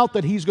don't doubt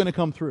that He's going to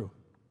come through.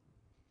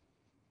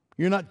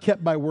 You're not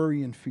kept by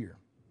worry and fear.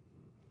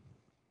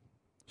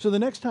 So the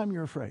next time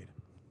you're afraid,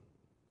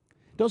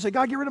 don't say,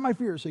 God, get rid of my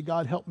fear. Say,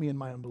 God, help me in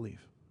my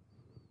unbelief.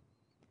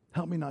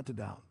 Help me not to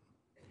doubt.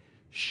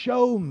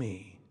 Show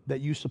me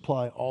that you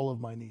supply all of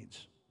my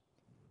needs.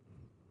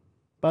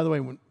 By the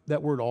way, when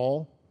that word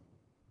all,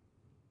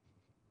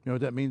 you know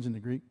what that means in the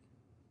Greek?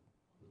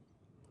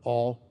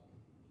 All.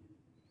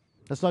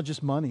 That's not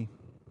just money.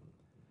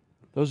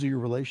 Those are your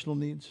relational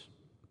needs.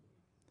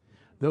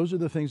 Those are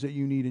the things that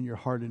you need in your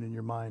heart and in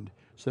your mind,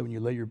 so that when you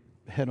lay your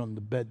head on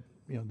the bed,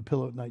 the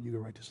pillow at night, you go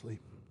right to sleep.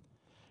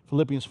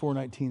 Philippians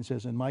 4:19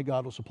 says, and my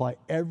God will supply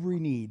every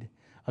need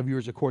of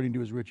yours according to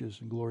His riches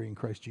and glory in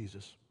Christ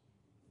Jesus.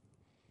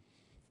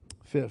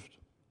 Fifth,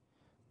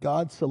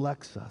 God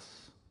selects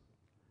us.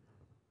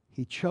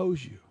 He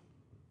chose you.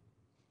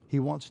 He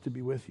wants to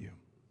be with you.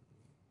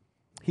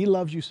 He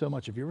loves you so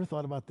much. Have you ever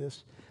thought about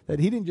this? That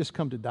He didn't just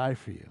come to die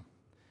for you,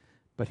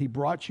 but He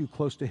brought you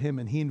close to Him,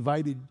 and He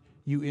invited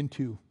you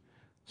into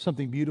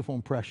something beautiful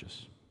and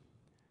precious: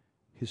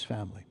 His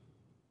family.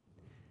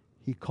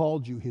 He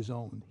called you His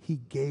own.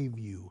 He gave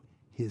you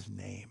His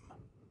name.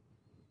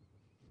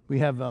 We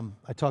have,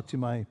 I talked to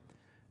my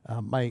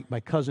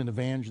cousin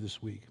Evange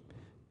this week.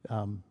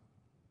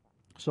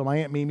 So my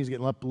Aunt Mimi's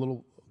getting up a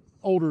little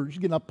older. She's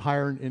getting up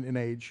higher in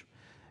age.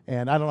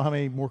 And I don't know how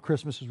many more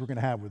Christmases we're going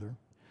to have with her.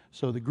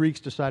 So the Greeks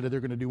decided they're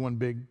going to do one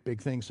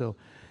big thing. So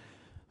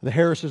The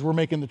Harrises, we're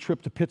making the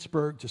trip to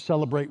Pittsburgh to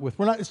celebrate with,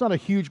 it's not a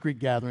huge Greek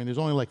gathering. There's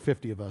only like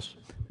 50 of us.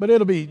 But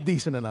it'll be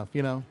decent enough,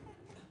 you know.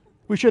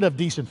 We should have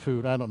decent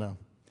food. I don't know.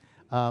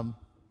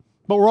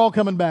 But we're all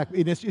coming back.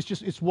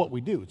 It's what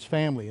we do. It's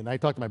family. And I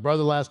talked to my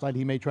brother last night.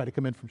 He may try to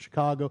come in from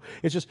Chicago.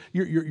 It's just,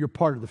 you're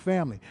part of the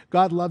family.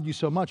 God loved you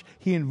so much,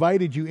 He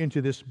invited you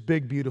into this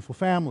big, beautiful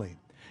family.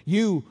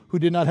 You who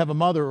did not have a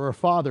mother or a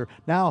father,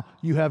 now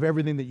you have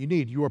everything that you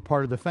need. You are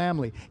part of the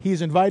family.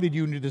 He's invited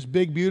you into this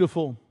big,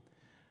 beautiful,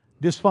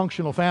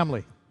 dysfunctional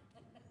family.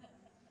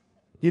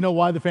 You know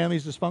why the family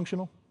is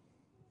dysfunctional?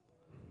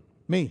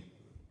 Me.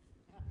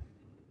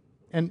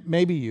 And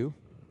maybe you.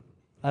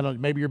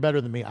 Maybe you're better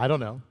than me. I don't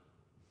know.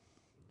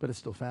 But it's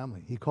still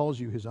family. He calls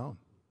you His own.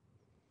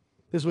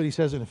 This is what He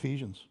says in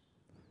Ephesians.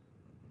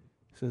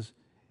 He says,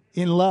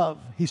 in love,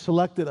 He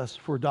selected us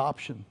for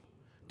adoption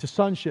to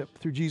sonship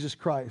through Jesus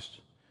Christ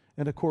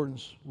in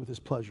accordance with His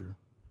pleasure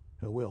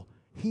and will.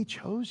 He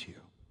chose you. You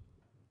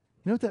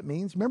know what that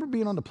means? Remember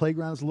being on the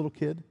playground as a little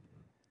kid?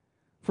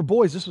 For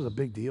boys, this was a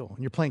big deal. And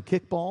you're playing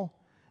kickball,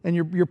 and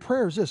your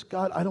prayer is this: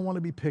 God, I don't want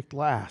to be picked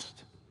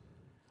last.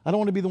 I don't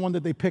want to be the one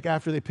that they pick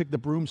after they pick the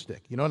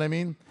broomstick. You know what I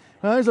mean?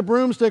 Well, there's a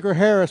broomstick or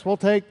Harris. We'll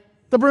take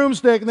the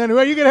broomstick, and then,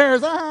 well, you get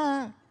Harris.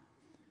 Ah!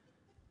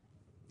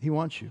 He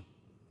wants you.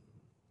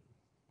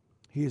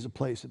 He has a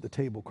place at the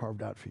table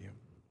carved out for you.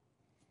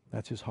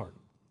 That's His heart.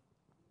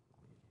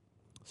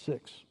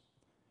 6,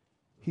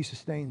 He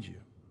sustains you.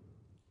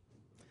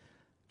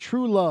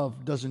 True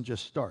love doesn't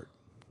just start.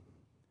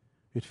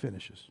 It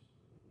finishes.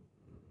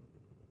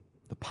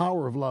 The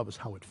power of love is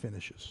how it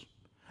finishes.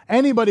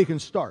 Anybody can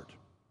start.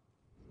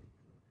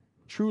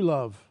 True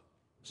love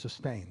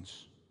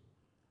sustains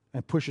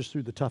and pushes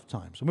through the tough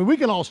times. I mean, we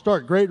can all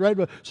start great, right?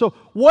 So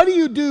what do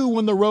you do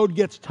when the road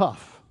gets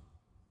tough?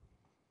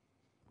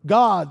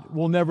 God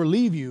will never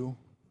leave you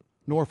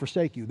nor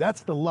forsake you.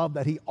 That's the love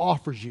that He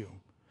offers you.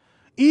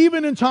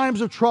 Even in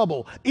times of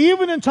trouble,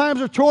 even in times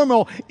of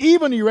turmoil,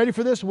 even, are you ready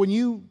for this? When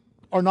you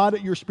are not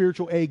at your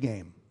spiritual A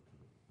game,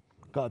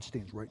 God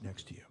stands right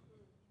next to you.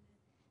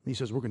 He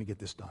says, we're going to get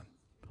this done.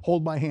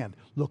 Hold my hand,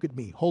 look at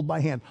me. Hold my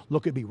hand,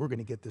 look at me. We're going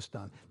to get this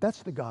done.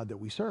 That's the God that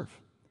we serve.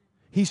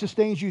 He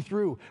sustains you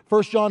through.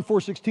 1 John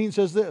 4:16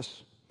 says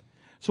this: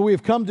 so we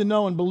have come to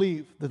know and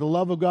believe that the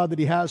love of God that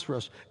He has for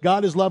us.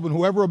 God is love, and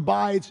whoever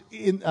abides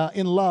in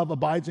love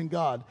abides in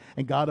God,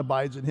 and God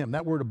abides in him.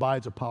 That word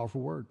abides is a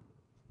powerful word.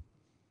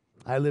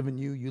 I live in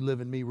you, you live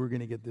in me. We're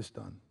going to get this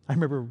done. I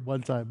remember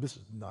one time, this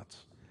is nuts.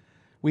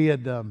 We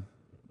had,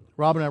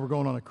 Rob and I were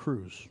going on a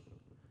cruise.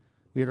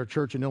 We had our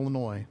church in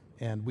Illinois,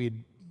 and we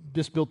had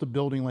just built a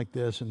building like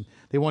this, and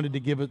they wanted to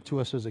give it to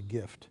us as a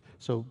gift.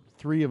 So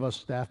 3 of us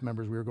staff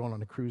members, we were going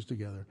on a cruise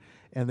together,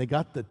 and they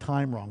got the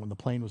time wrong when the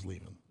plane was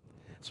leaving.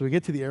 So we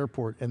get to the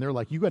airport, and they're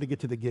like, you got to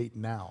get to the gate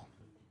now.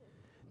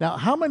 Now,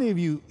 how many of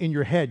you in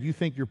your head, you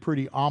think you're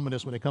pretty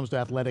ominous when it comes to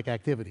athletic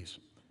activities?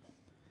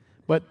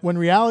 But when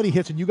reality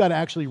hits and you got to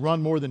actually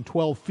run more than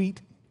 12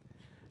 feet,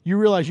 you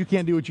realize you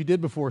can't do what you did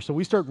before. So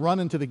we start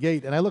running to the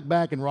gate, and I look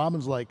back, and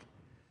Robin's like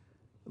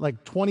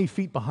 20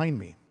 feet behind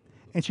me.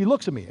 And she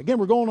looks at me. Again,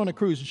 we're going on a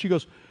cruise, and she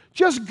goes,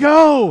 just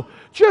go,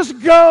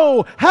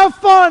 have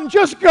fun,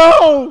 just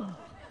go.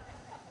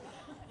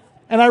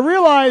 And I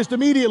realized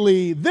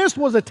immediately this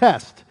was a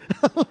test.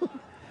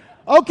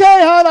 Okay,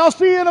 hon, I'll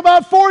see you in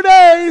about 4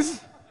 days.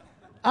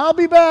 I'll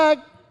be back.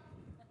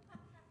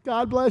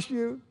 God bless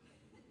you.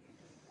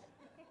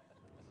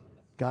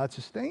 God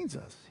sustains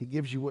us. He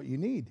gives you what you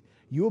need.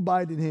 You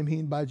abide in Him, He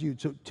abides in you.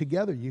 So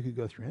together you could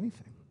go through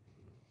anything.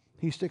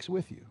 He sticks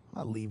with you. I'm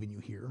not leaving you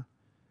here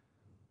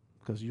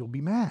because you'll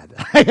be mad.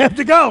 I have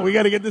to go. We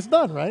got to get this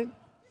done, right?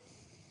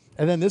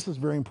 And then this is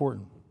very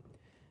important.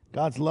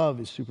 God's love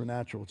is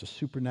supernatural. It's a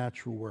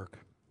supernatural work.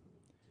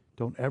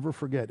 Don't ever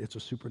forget it's a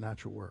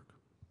supernatural work.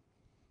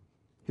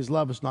 His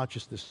love is not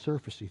just this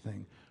surfacey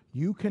thing.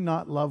 You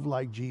cannot love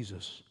like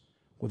Jesus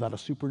without a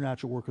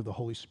supernatural work of the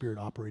Holy Spirit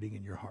operating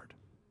in your heart.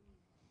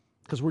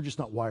 Because we're just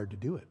not wired to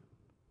do it.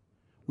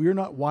 We are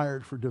not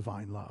wired for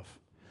divine love.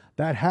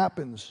 That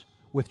happens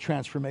with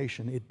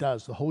transformation. It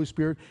does. The Holy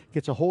Spirit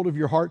gets a hold of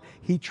your heart.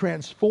 He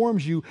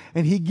transforms you,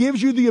 and He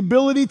gives you the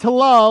ability to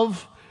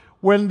love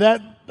when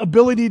that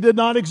ability did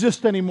not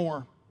exist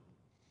anymore.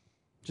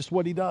 Just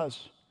what He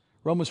does.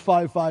 Romans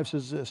 5:5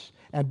 says this: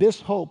 and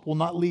this hope will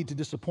not lead to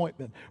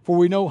disappointment, for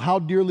we know how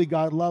dearly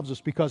God loves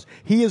us, because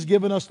He has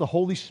given us the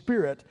Holy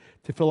Spirit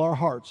to fill our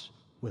hearts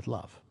with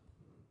love.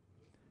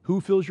 Who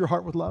fills your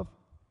heart with love?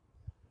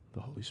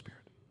 The Holy Spirit.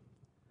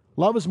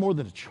 Love is more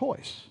than a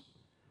choice.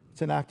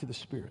 It's an act of the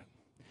Spirit.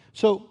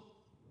 So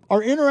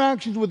our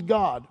interactions with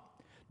God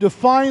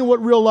define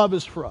what real love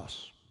is for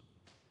us.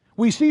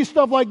 We see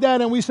stuff like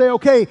that and we say,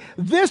 okay,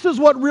 this is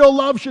what real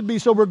love should be.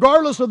 So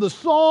regardless of the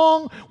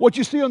song, what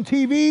you see on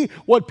TV,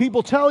 what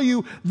people tell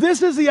you,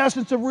 this is the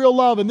essence of real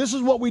love. And this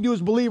is what we do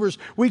as believers.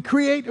 We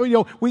create,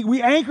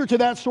 we anchor to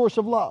that source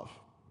of love.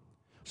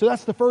 So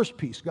that's the first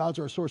piece. God's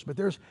our source. But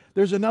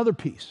there's another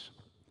piece.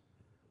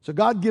 So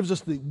God gives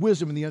us the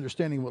wisdom and the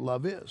understanding of what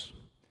love is.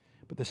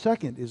 But the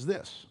second is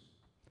this: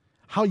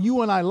 how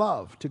you and I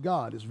love to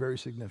God is very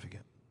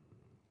significant.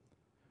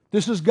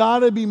 This has got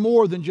to be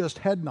more than just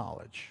head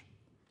knowledge.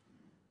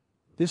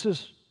 This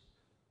is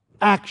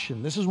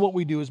action. This is what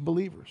we do as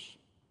believers.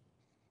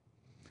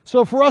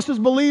 So for us as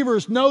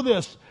believers, know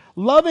this: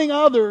 loving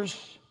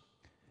others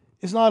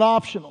is not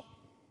optional.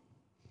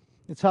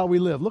 It's how we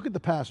live. Look at the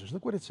passage.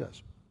 Look what it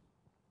says.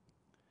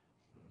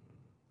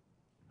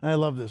 I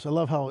love this. I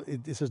love how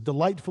it says,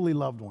 delightfully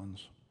loved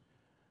ones.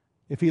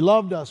 If He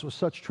loved us with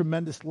such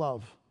tremendous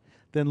love,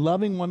 then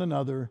loving one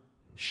another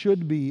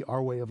should be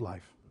our way of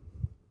life.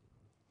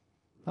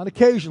 Not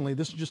occasionally,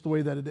 this is just the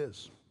way that it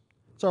is.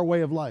 It's our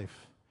way of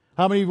life.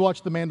 How many of you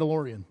watched The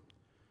Mandalorian?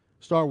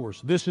 Star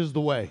Wars. This is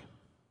the way.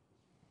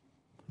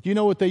 Do you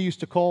know what they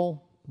used to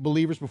call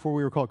believers before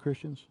we were called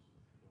Christians?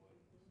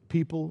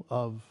 People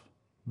of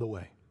the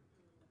way.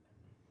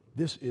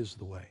 This is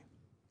the way.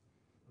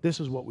 This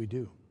is what we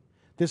do.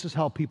 This is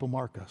how people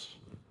mark us.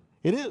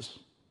 It is.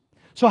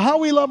 So how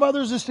we love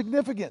others is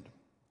significant.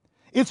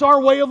 It's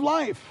our way of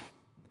life.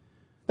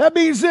 That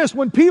means this: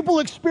 when people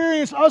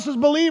experience us as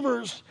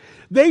believers,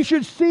 they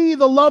should see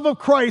the love of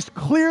Christ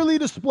clearly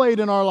displayed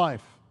in our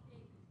life.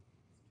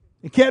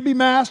 It can't be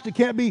masked. It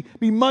can't be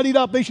muddied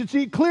up. They should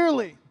see it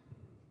clearly.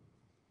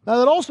 Now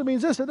that also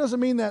means this: it doesn't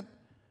mean that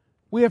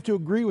we have to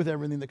agree with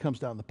everything that comes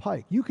down the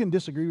pike. You can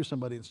disagree with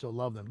somebody and still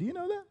love them. Do you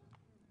know that?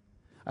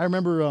 I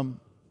remember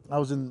I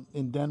was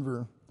in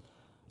Denver,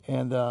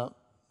 and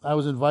I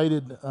was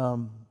invited.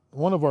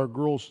 One of our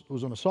girls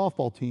was on a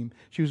softball team.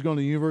 She was going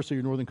to the University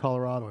of Northern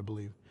Colorado, I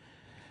believe.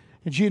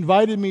 And she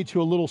invited me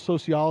to a little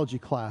sociology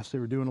class. They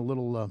were doing a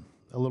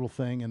little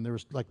thing, and there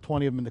was like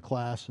 20 of them in the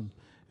class,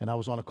 and I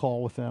was on a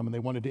call with them, and they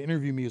wanted to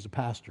interview me as a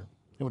pastor.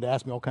 They wanted to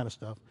ask me all kind of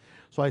stuff.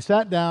 So I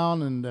sat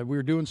down, and we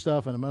were doing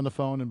stuff, and I'm on the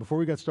phone, and before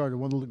we got started,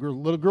 one of the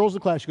little girls in the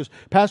class, she goes,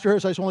 "Pastor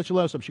Harris, I just want to let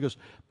you know something." She goes,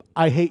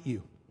 "I hate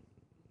you."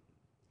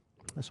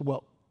 I said,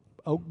 "Well,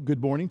 oh,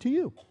 good morning to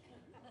you.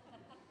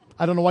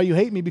 I don't know why you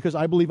hate me, because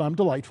I believe I'm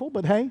delightful,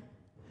 but hey."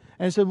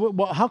 And I said,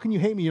 "Well, how can you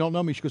hate me? You don't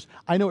know me." She goes,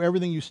 "I know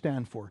everything you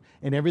stand for,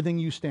 and everything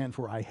you stand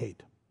for, I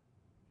hate."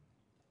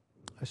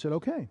 I said,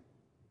 "Okay."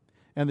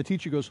 And the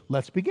teacher goes,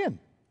 "Let's begin."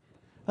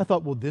 I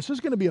thought, well, this is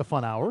going to be a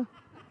fun hour.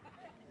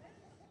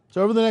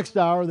 So over the next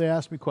hour, they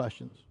asked me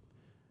questions,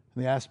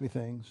 and they asked me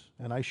things,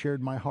 and I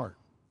shared my heart.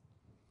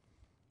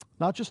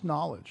 Not just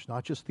knowledge,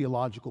 not just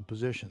theological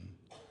position,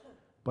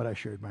 but I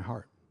shared my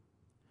heart.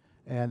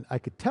 And I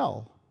could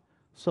tell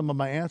some of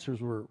my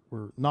answers were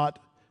not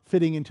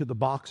fitting into the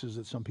boxes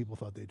that some people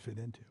thought they'd fit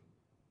into.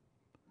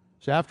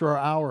 So after our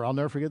hour, I'll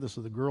never forget this,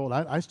 of the girl,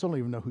 and I still don't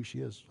even know who she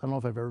is. I don't know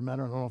if I've ever met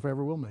her. I don't know if I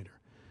ever will meet her.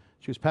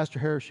 She goes, "Pastor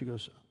Harris," she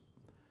goes,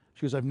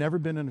 "I've never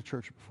been in a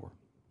church before."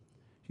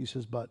 She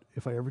says, "But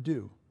if I ever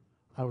do,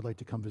 I would like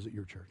to come visit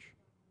your church."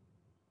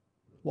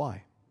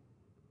 Why?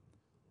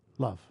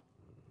 Love.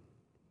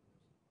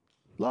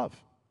 Love.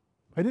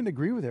 I didn't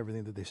agree with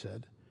everything that they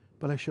said,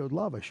 but I showed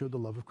love. I showed the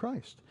love of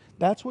Christ.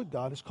 That's what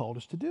God has called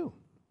us to do.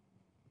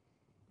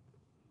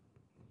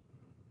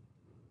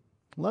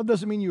 Love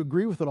doesn't mean you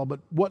agree with it all, but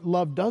what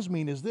love does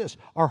mean is this: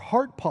 our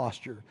heart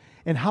posture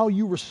and how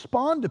you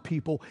respond to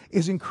people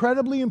is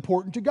incredibly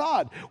important to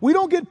God. We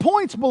don't get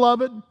points,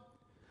 beloved,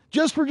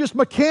 just for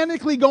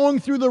mechanically going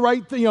through the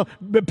right thing,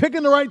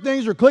 picking the right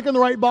things or clicking the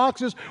right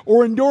boxes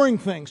or enduring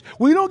things.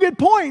 We don't get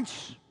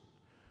points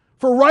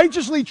for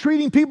righteously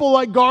treating people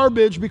like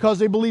garbage because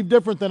they believe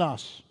different than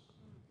us.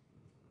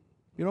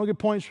 You don't get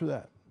points for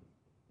that.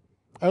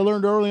 I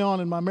learned early on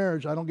in my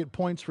marriage, I don't get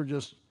points for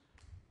just,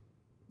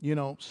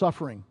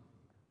 suffering.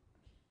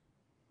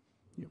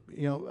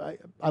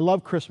 I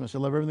love Christmas. I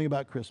love everything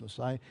about Christmas.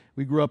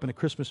 We grew up in a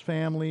Christmas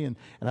family, and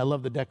I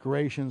love the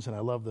decorations, and I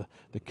love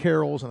the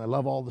carols, and I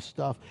love all the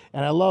stuff.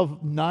 And I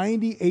love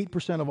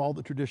 98% of all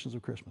the traditions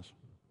of Christmas.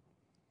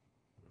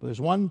 But there's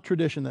one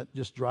tradition that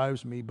just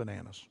drives me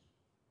bananas.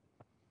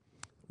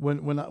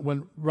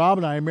 When Rob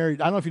and I are married,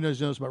 I don't know if you know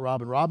this about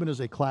Robin. Robin is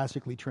a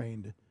classically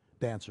trained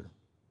dancer.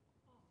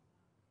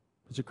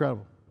 It's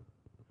incredible.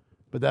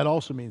 But that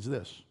also means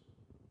this.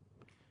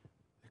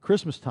 At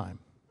Christmas time,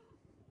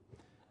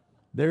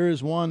 there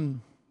is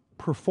one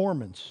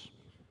performance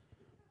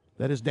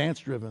that is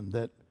dance-driven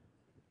that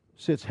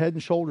sits head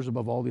and shoulders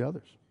above all the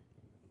others.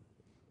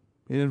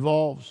 It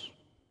involves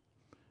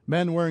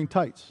men wearing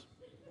tights,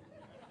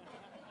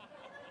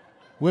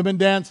 women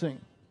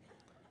dancing,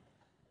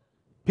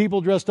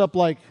 people dressed up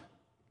like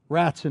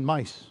rats and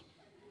mice.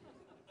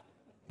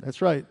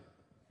 That's right.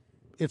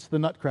 It's the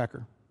Nutcracker.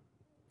 Do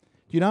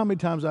you know how many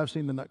times I've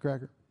seen the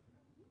Nutcracker?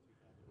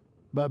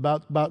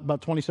 About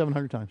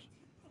 2,700 times.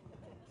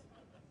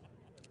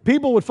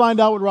 People would find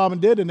out what Robin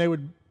did, and they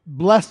would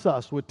bless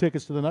us with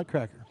tickets to the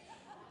Nutcracker.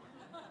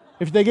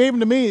 If they gave them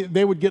to me,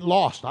 they would get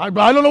lost. I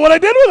don't know what I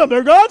did with them.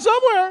 They're gone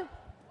somewhere.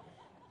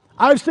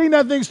 I've seen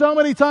that thing so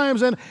many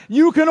times, and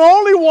you can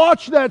only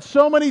watch that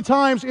so many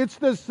times. It's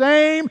the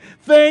same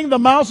thing. The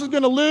mouse is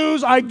going to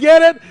lose. I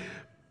get it.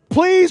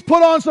 Please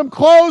put on some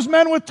clothes,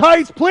 men with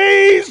tights,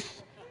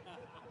 please.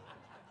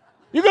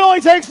 You can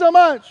only take so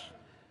much.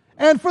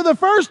 And for the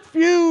first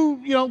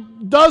few,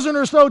 dozen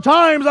or so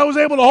times, I was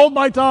able to hold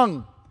my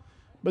tongue.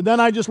 But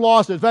then I just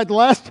lost it. In fact, the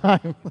last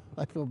time,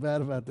 I feel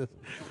bad about this.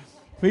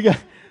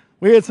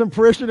 We had some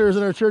parishioners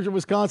in our church in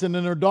Wisconsin,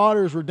 and their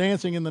daughters were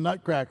dancing in the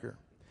Nutcracker.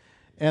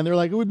 And they're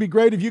like, it would be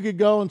great if you could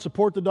go and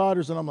support the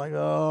daughters. And I'm like,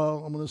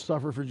 oh, I'm going to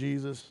suffer for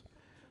Jesus.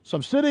 So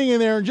I'm sitting in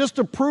there, and just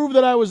to prove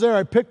that I was there,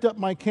 I picked up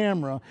my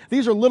camera.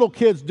 These are little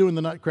kids doing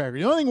the Nutcracker.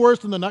 You know anything worse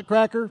than the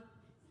Nutcracker?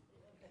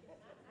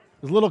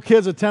 There's little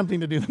kids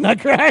attempting to do the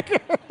Nutcracker.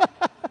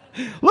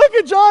 Look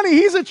at Johnny,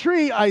 he's a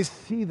tree. I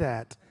see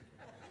that.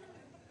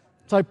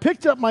 So I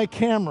picked up my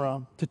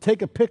camera to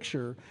take a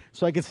picture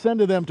so I could send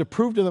to them to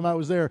prove to them I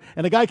was there.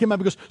 And the guy came up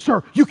and goes,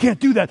 sir, you can't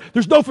do that.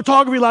 There's no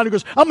photography allowed. He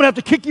goes, I'm going to have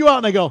to kick you out.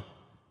 And I go,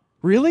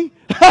 really?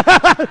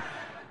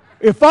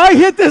 If I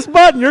hit this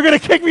button, you're going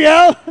to kick me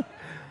out?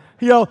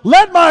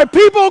 Let my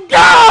people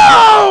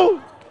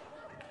go!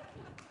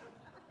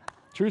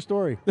 True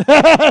story.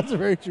 That's a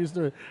very true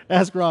story.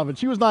 Ask Robin.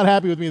 She was not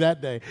happy with me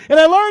that day. And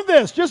I learned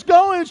this. Just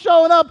going and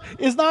showing up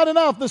is not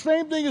enough. The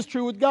same thing is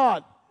true with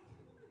God.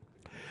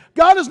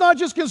 God is not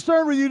just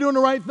concerned with you doing the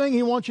right thing.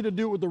 He wants you to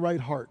do it with the right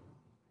heart.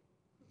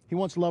 He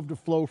wants love to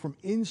flow from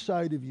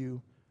inside of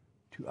you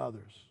to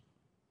others.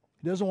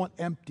 He doesn't want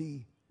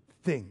empty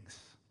things.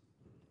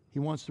 He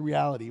wants the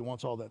reality. He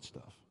wants all that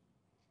stuff.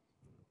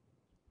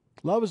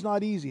 Love is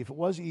not easy. If it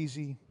was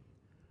easy,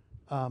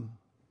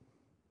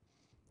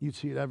 you'd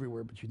see it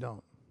everywhere, but you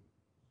don't.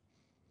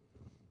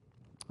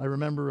 I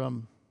remember,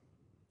 and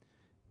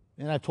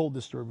I've told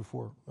this story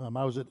before.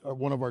 I was at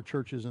one of our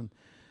churches, and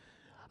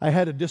I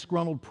had a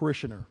disgruntled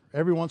parishioner.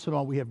 Every once in a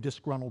while, we have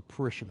disgruntled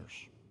parishioners.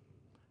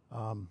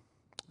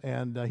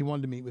 And he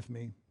wanted to meet with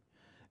me.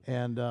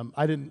 And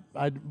I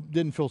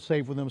didn't feel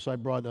safe with him, so I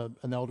brought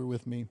an elder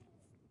with me.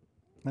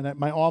 And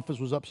my office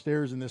was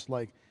upstairs in this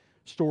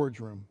storage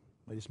room.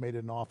 I just made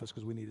it an office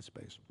because we needed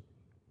space.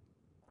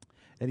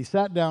 And he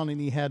sat down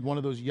and he had one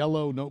of those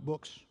yellow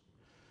notebooks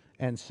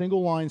and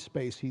single line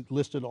space. He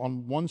listed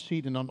on one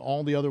sheet and on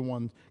all the other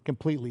ones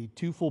completely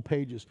 2 full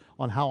pages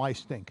on how I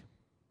stink.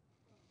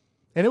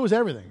 And it was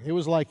everything. It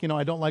was like,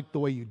 I don't like the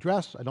way you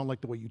dress. I don't like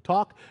the way you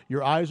talk.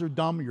 Your eyes are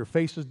dumb. Your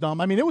face is dumb.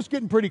 I mean, it was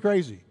getting pretty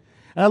crazy.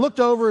 And I looked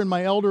over and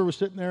my elder was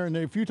sitting there and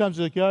a few times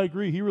he's like, yeah, I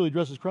agree. He really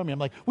dresses crummy. I'm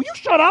like, will you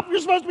shut up?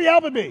 You're supposed to be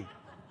helping me.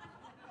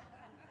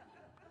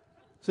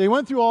 So he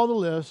went through all the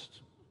list.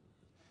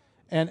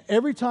 And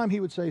every time he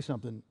would say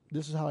something,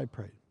 this is how I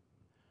prayed.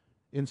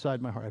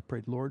 Inside my heart, I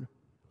prayed, Lord,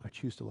 I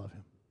choose to love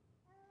him.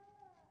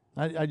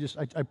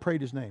 I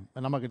prayed his name.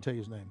 And I'm not going to tell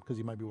you his name because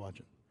he might be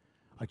watching.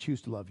 I choose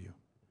to love you.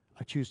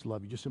 I choose to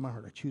love you. Just in my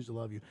heart, I choose to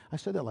love you. I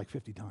said that like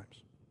 50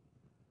 times.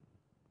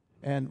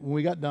 And when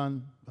we got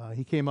done,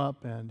 he came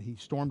up and he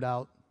stormed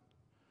out.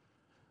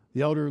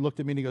 The elder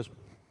looked at me and he goes,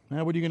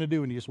 man, what are you going to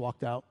do? And he just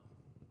walked out.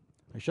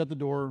 I shut the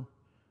door.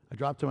 I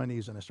dropped to my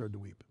knees and I started to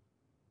weep.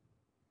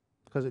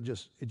 Because it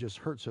just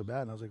hurt so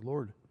bad. And I was like,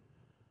 Lord,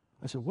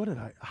 I said, what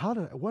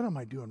am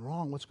I doing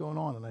wrong? What's going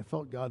on? And I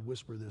felt God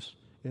whisper this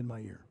in my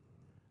ear.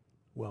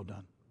 Well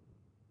done.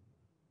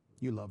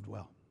 You loved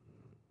well.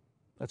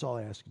 That's all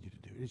I asked you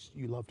to do.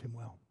 You loved him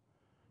well.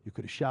 You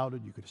could have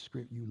shouted. You could have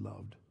screamed. You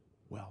loved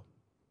well.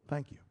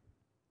 Thank you.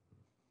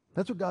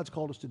 That's what God's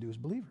called us to do as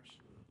believers,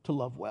 to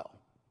love well.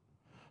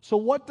 So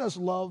what does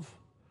love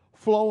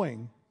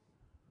flowing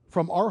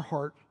from our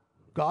heart,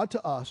 God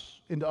to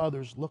us, into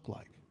others look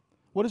like?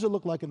 What does it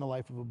look like in the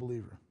life of a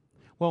believer?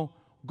 Well,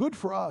 good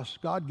for us,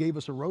 God gave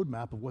us a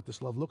roadmap of what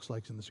this love looks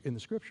like in the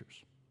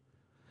Scriptures.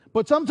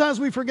 But sometimes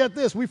we forget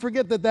this. We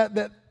forget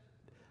that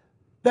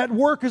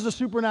work is a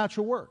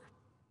supernatural work.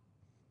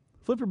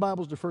 Flip your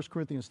Bibles to 1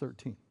 Corinthians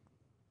 13.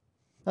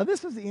 Now,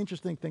 this is the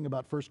interesting thing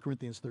about 1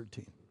 Corinthians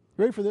 13. You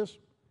ready for this?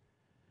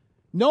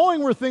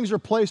 Knowing where things are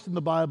placed in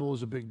the Bible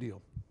is a big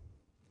deal.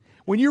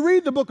 When you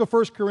read the book of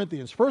 1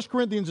 Corinthians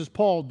is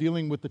Paul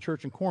dealing with the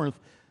church in Corinth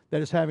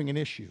that is having an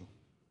issue.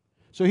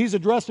 So he's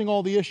addressing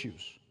all the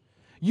issues.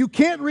 You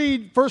can't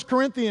read 1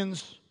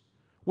 Corinthians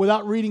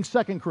without reading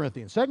 2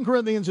 Corinthians. 2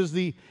 Corinthians is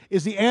the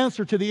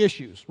answer to the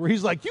issues, where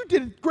he's like, you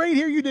did great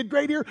here, you did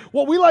great here.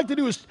 What we like to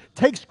do is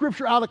take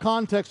Scripture out of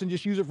context and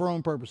just use it for our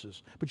own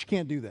purposes. But you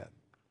can't do that.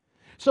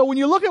 So when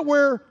you look at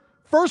where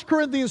 1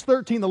 Corinthians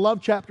 13, the love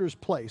chapter, is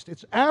placed,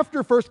 it's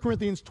after 1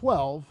 Corinthians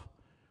 12,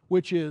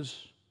 which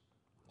is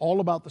all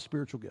about the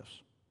spiritual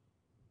gifts.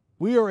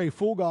 We are a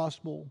full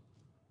gospel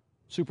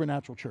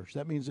supernatural church.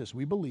 That means this: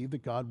 we believe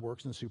that God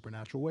works in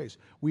supernatural ways.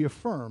 We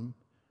affirm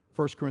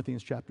 1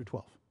 Corinthians chapter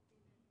 12.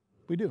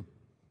 We do.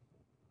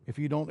 If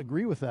you don't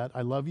agree with that,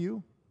 I love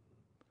you.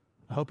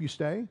 I hope you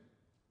stay.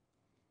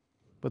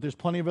 But there's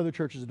plenty of other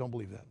churches that don't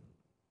believe that.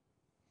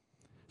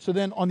 So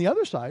then on the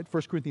other side,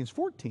 1 Corinthians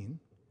 14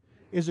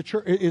 is a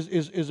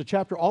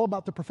chapter all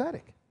about the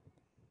prophetic.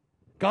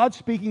 God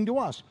speaking to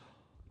us.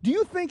 Do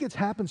you think it's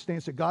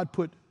happenstance that God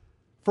put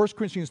 1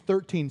 Corinthians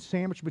 13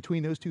 sandwiched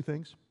between those two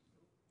things?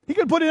 He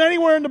could put it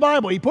anywhere in the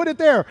Bible. He put it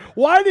there.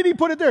 Why did he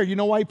put it there? You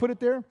know why he put it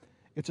there?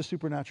 It's a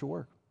supernatural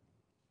work.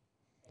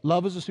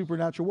 Love is a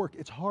supernatural work.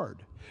 It's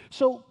hard.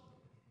 So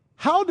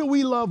how do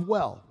we love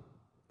well?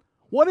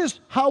 What is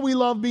how we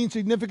love being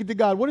significant to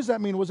God? What does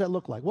that mean? What does that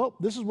look like? Well,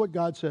 this is what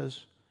God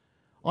says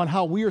on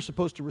how we are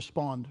supposed to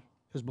respond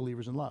as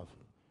believers in love.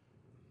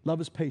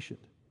 Love is patient.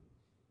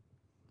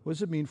 What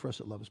does it mean for us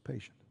that love is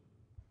patient?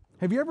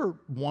 Have you ever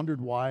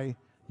wondered why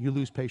you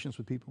lose patience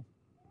with people?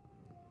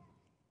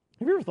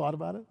 Have you ever thought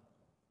about it?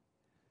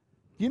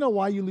 Do you know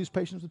why you lose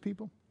patience with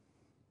people?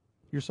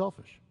 You're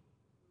selfish.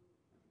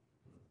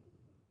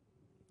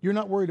 You're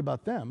not worried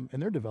about them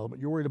and their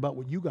development. You're worried about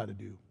what you got to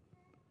do.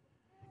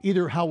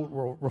 Either how it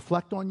will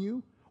reflect on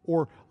you,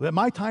 or that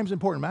my time's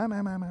important. My.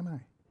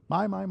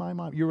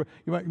 You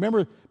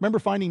remember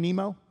Finding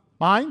Nemo?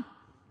 Mine.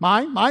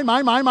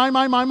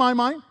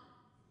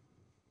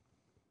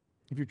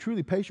 If you're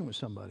truly patient with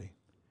somebody,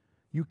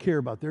 you care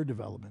about their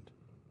development,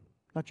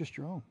 not just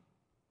your own.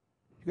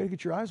 You got to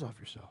get your eyes off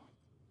yourself.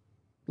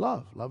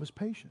 Love is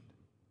patient.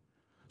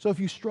 So if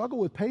you struggle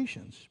with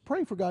patience,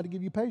 pray for God to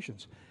give you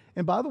patience.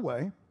 And by the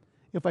way,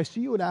 if I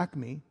see you at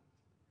Acme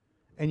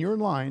and you're in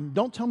line,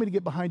 don't tell me to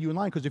get behind you in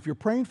line, because if you're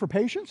praying for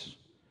patience,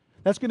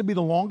 that's going to be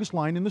the longest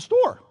line in the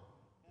store.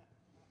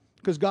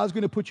 Because God's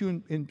going to put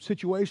you in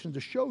situations to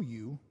show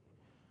you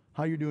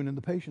how you're doing in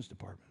the patience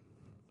department.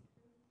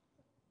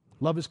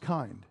 Love is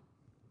kind.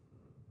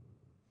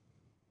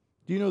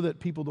 Do you know that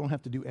people don't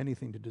have to do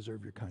anything to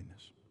deserve your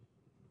kindness?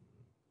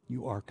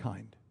 You are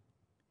kind.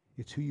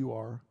 It's who you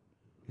are.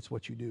 It's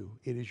what you do.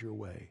 It is your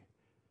way.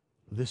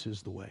 This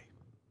is the way.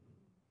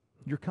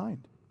 You're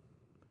kind.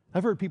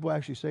 I've heard people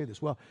actually say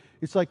this. Well,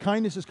 it's like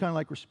kindness is kind of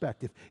like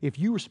respect. If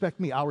you respect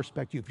me, I'll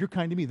respect you. If you're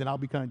kind to me, then I'll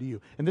be kind to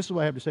you. And this is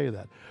what I have to say to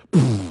that.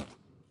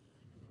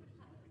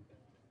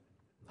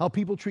 How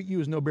people treat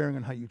you is no bearing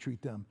on how you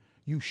treat them.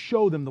 You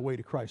show them the way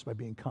to Christ by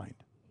being kind.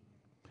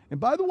 And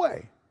by the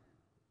way,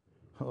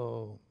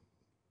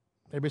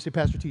 everybody say,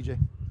 Pastor TJ.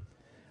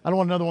 I don't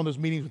want another one of those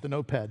meetings with the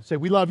notepad. Say,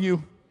 we love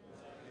you,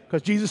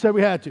 because Jesus said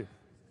we had to.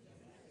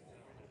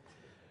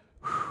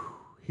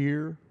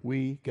 Here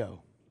we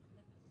go.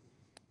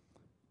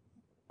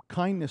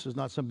 Kindness is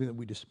not something that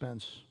we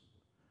dispense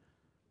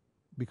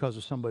because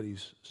of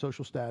somebody's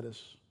social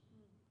status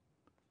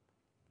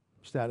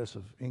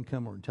of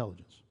income, or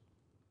intelligence.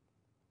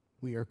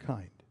 We are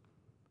kind.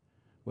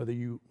 Whether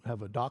you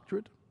have a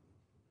doctorate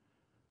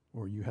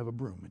or you have a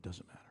broom, it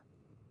doesn't matter.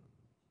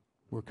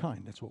 We're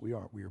kind. That's what we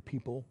are. We are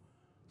people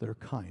that are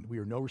kind. We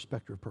are no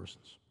respecter of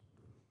persons.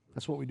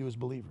 That's what we do as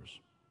believers.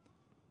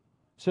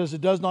 It says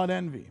it does not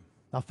envy.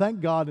 Now,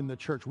 thank God in the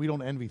church we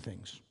don't envy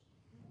things.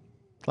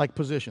 Like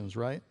positions,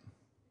 right?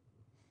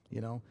 You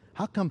know,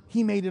 how come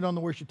he made it on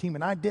the worship team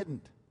and I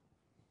didn't?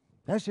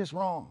 That's just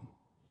wrong.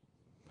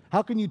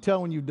 How can you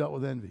tell when you've dealt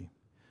with envy?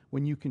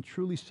 When you can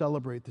truly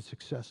celebrate the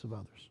success of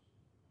others.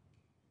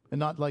 And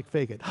not like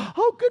fake it.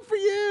 Oh, good for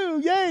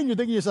you. Yay. And you're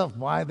thinking to yourself,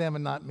 why them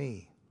and not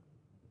me?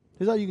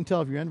 Here's how you can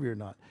tell if you're envy or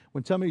not.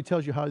 When somebody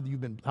tells you how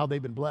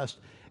they've been blessed,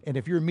 and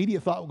if your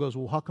immediate thought goes,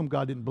 well, how come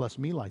God didn't bless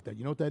me like that?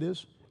 You know what that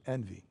is?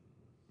 Envy.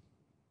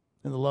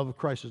 And the love of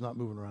Christ is not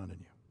moving around in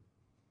you.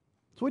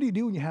 So what do you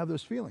do when you have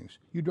those feelings?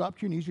 You drop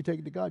to your knees, you take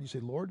it to God. You say,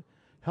 Lord,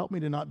 help me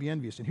to not be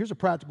envious. And here's a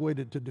practical way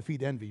to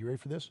defeat envy. You ready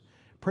for this?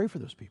 Pray for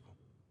those people.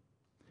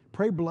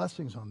 Pray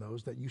blessings on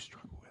those that you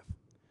struggle with.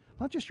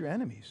 Not just your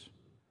enemies.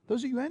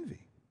 Those that you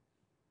envy.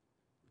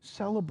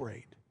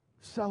 Celebrate.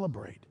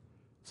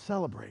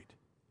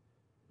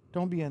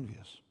 Don't be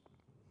envious.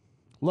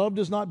 Love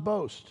does not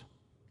boast.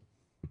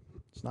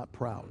 It's not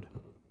proud.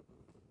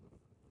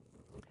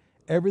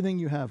 Everything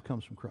you have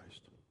comes from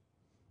Christ.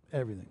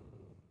 Everything.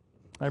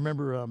 I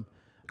remember a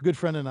good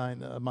friend of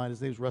mine,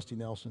 his name is Rusty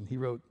Nelson. He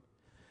wrote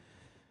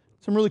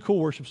some really cool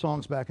worship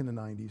songs back in the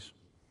 90s.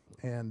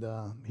 And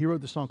he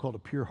wrote this song called A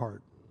Pure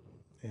Heart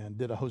and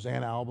did a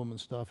Hosanna album and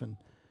stuff. And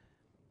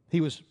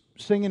he was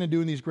singing and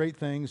doing these great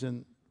things,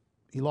 and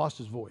he lost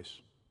his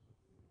voice.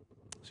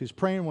 So he was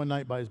praying one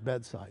night by his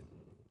bedside.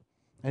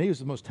 And he was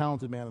the most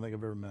talented man I think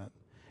I've ever met.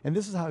 And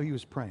this is how he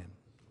was praying.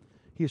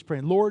 He was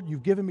praying, Lord,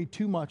 you've given me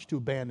too much to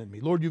abandon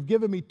me. Lord, you've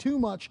given me too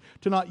much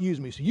to not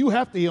use me. So you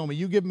have to heal me.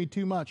 You give me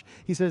too much.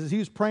 He says, as he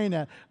was praying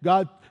that,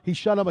 God, he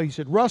shut up. He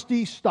said,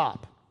 Rusty,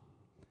 stop.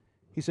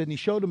 He said, and he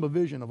showed him a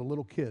vision of a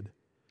little kid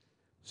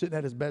sitting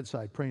at his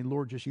bedside praying,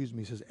 Lord, just use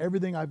me. He says,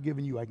 everything I've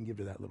given you, I can give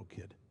to that little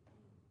kid.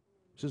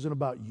 This isn't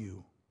about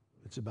you.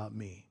 It's about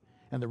me.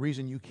 And the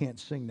reason you can't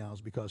sing now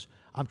is because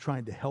I'm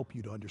trying to help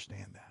you to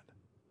understand that.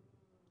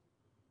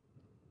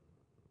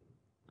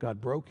 God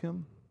broke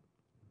him,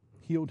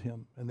 healed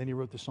him, and then he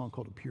wrote this song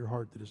called A Pure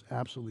Heart that is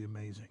absolutely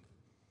amazing.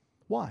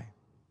 Why?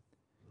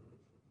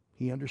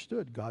 He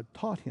understood. God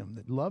taught him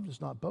that love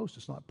does not boast.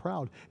 It's not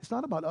proud. It's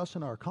not about us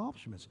and our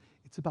accomplishments.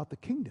 It's about the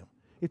kingdom.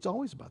 It's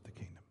always about the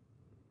kingdom.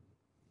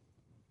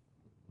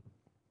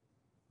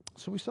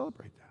 So we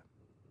celebrate that.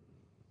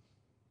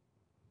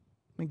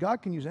 I mean,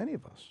 God can use any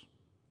of us.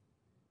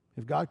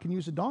 If God can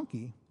use a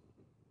donkey,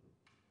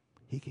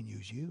 he can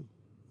use you.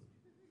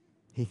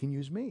 He can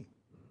use me.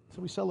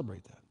 So we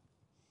celebrate that.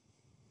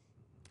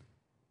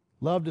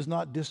 Love does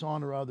not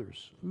dishonor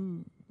others.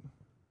 Ooh.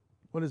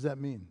 What does that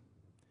mean?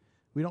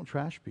 We don't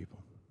trash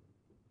people.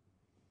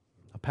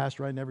 A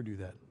pastor, I never do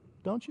that.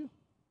 Don't you?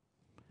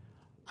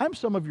 I'm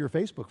some of your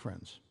Facebook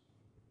friends,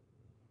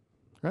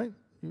 right?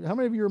 How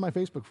many of you are my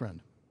Facebook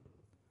friend?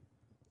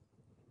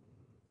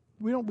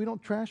 We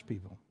don't trash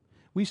people.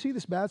 We see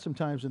this bad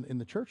sometimes in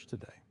the church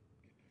today.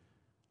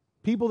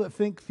 People that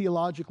think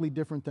theologically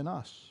different than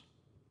us.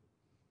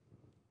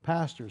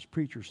 Pastors,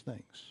 preachers,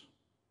 things.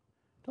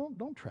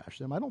 Don't trash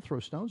them. I don't throw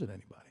stones at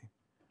anybody.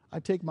 I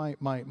take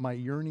my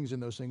yearnings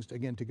and those things,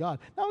 again, to God.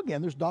 Now,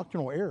 again, there's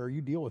doctrinal error.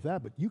 You deal with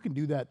that, but you can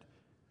do that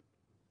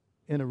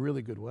in a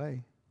really good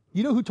way.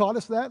 You know who taught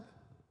us that?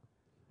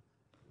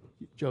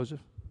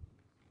 Joseph.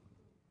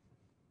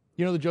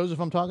 You know the Joseph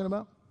I'm talking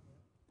about?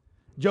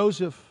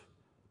 Joseph,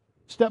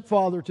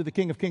 stepfather to the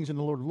King of Kings and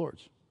the Lord of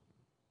Lords.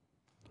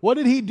 What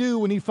did he do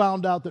when he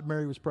found out that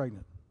Mary was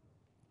pregnant?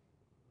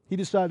 He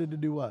decided to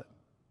do what?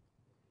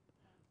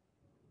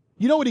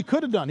 You know what he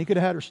could have done? He could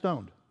have had her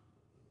stoned.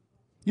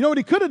 You know what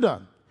he could have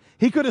done?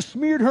 He could have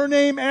smeared her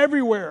name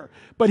everywhere.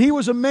 But he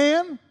was a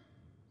man,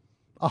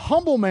 a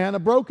humble man, a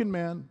broken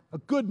man, a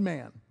good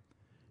man.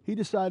 He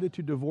decided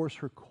to divorce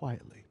her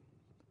quietly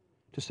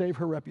to save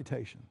her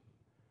reputation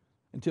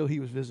until he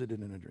was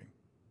visited in a dream.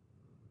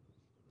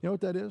 You know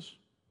what that is?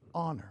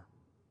 Honor.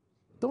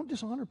 Don't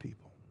dishonor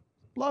people.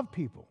 Love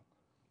people.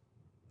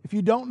 If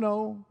you don't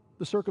know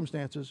the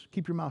circumstances,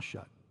 keep your mouth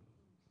shut.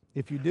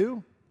 If you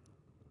do,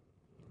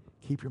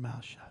 keep your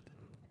mouth shut.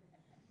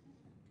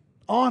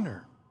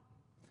 Honor.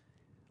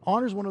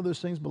 Honor is one of those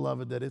things,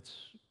 beloved, that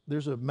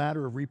there's a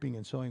matter of reaping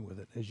and sowing with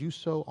it. As you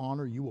sow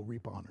honor, you will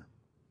reap honor.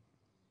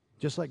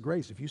 Just like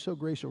grace. If you sow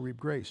grace, you'll reap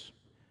grace.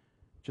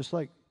 Just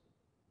like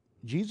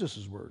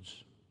Jesus'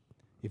 words.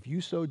 If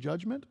you sow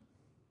judgment,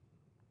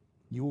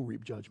 you will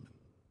reap judgment.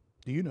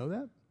 Do you know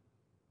that?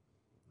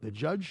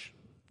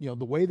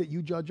 The way that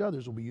you judge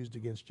others will be used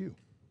against you.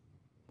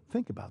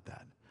 Think about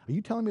that. Are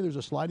you telling me there's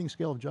a sliding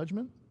scale of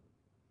judgment?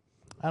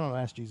 I don't know.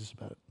 Ask Jesus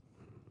about it.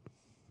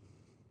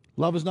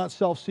 Love is not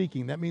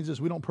self-seeking. That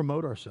means we don't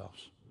promote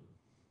ourselves.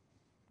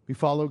 We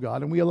follow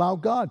God and we allow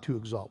God to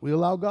exalt. We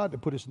allow God to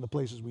put us in the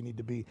places we need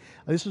to be.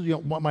 This is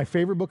my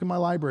favorite book in my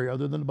library,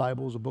 other than the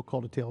Bible, is a book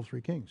called A Tale of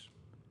Three Kings.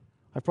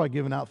 I've probably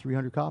given out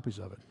 300 copies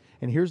of it.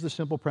 And here's the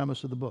simple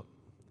premise of the book.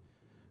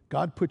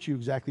 God puts you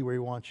exactly where he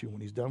wants you. When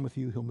he's done with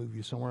you, he'll move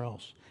you somewhere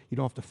else. You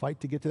don't have to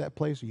fight to get to that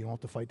place, or you don't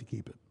have to fight to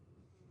keep it.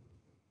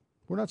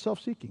 We're not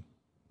self-seeking.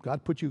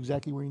 God put you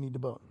exactly where you need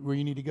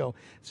to go.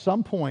 At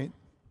some point,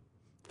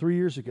 3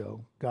 years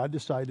ago, God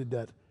decided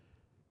that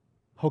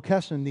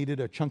Hockessin needed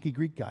a chunky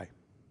Greek guy.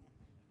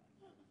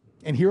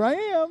 And here I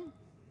am.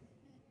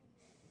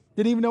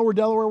 Didn't even know where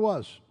Delaware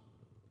was.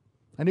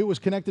 I knew it was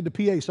connected to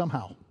PA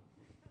somehow.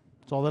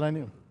 That's all that I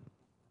knew.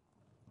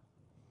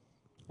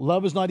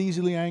 Love is not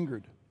easily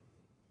angered.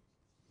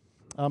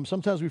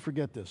 Sometimes we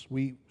forget this.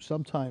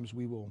 Sometimes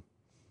we will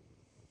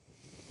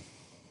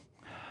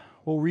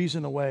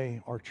reason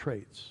away our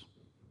traits,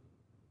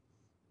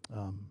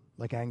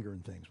 like anger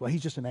and things. Well,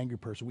 he's just an angry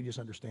person. We just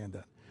understand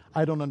that.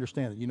 I don't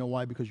understand it. You know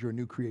why? Because you're a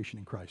new creation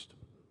in Christ.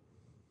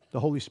 The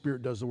Holy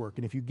Spirit does the work.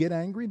 And if you get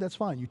angry, that's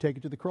fine. You take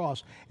it to the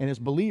cross. And as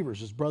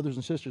believers, as brothers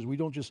and sisters, we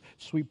don't just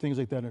sweep things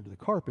like that under the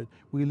carpet.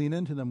 We lean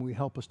into them and we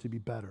help us to be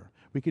better.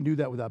 We can do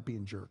that without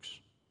being jerks.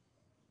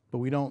 But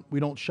we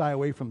don't shy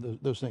away from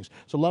those things.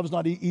 So love is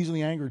not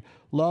easily angered.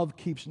 Love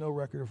keeps no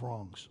record of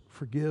wrongs.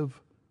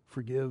 Forgive,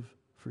 forgive,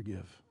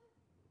 forgive.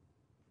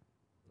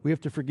 We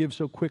have to forgive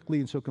so quickly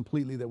and so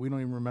completely that we don't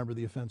even remember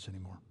the offense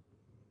anymore.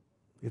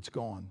 It's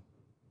gone.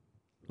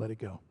 Let it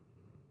go.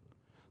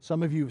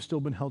 Some of you have still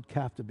been held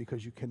captive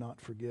because you cannot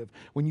forgive.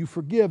 When you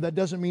forgive, that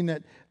doesn't mean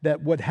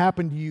that what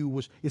happened to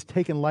you is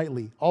taken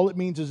lightly. All it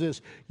means is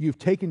this: you've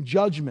taken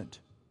judgment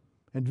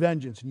and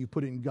vengeance and you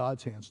put it in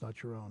God's hands,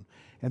 not your own.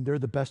 And they're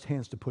the best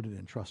hands to put it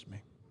in, trust me.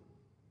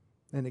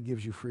 And it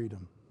gives you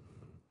freedom.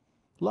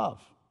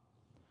 Love.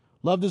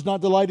 Love does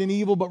not delight in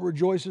evil, but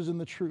rejoices in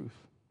the truth.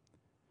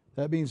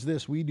 That means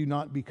this: we do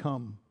not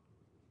become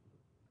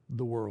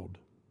the world.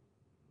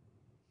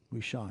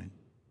 We shine.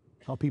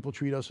 How people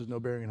treat us has no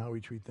bearing on how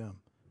we treat them.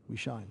 We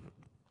shine.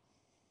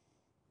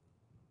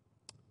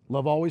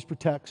 Love always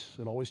protects,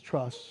 it always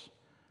trusts,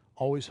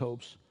 always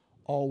hopes,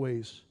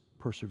 always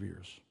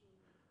perseveres.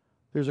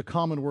 There's a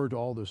common word to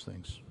all those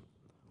things.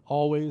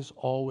 Always,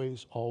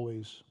 always,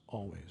 always,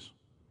 always.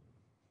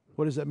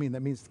 What does that mean?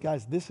 That means,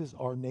 guys, this is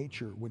our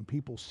nature. When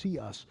people see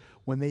us,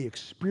 when they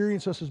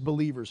experience us as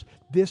believers,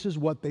 this is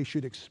what they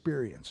should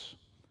experience.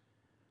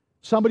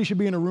 Somebody should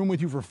be in a room with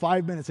you for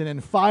 5 minutes, and in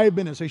 5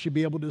 minutes they should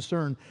be able to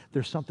discern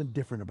there's something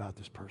different about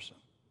this person.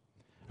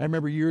 I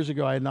remember years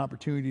ago I had an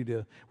opportunity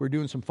we were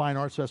doing some fine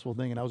arts festival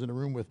thing, and I was in a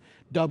room with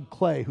Doug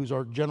Clay, who's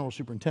our general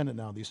superintendent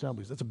now of the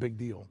assemblies. That's a big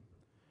deal.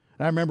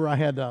 And I remember I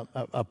had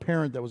a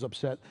parent that was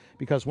upset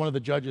because one of the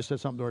judges said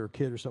something to her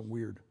kid or something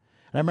weird.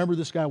 And I remember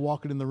this guy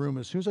walking in the room,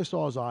 and as soon as I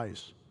saw his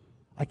eyes,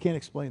 I can't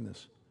explain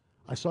this,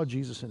 I saw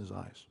Jesus in his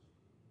eyes.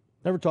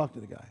 Never talked to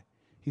the guy.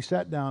 He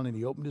sat down and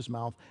he opened his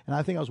mouth, and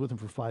I think I was with him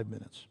for 5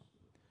 minutes.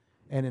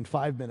 And in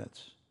 5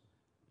 minutes,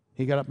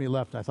 he got up and he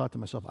left, and I thought to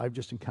myself, I've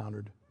just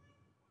encountered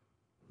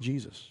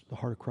Jesus, the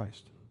heart of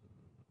Christ.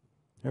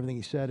 Everything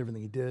he said,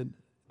 everything he did,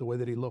 the way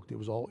that he looked, it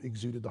was all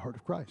exuded the heart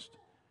of Christ.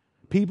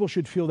 people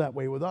should feel that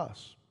way with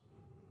us.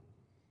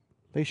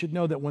 They should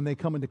know that when they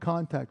come into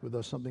contact with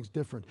us, something's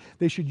different.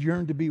 They should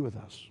yearn to be with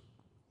us.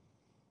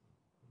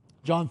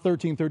 John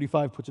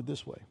 13:35 puts it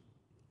this way.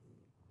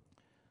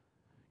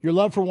 Your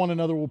love for one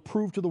another will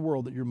prove to the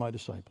world that you're my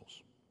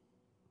disciples.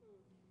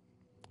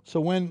 So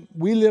when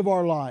we live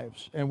our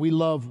lives and we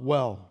love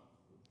well,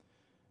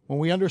 when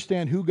we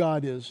understand who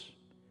God is,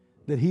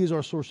 that He is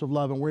our source of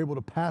love, and we're able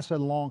to pass that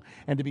along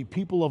and to be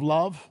people of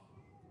love,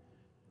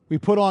 we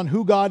put on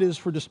who God is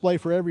for display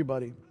for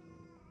everybody,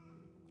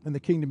 and the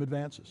kingdom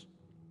advances,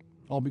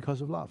 all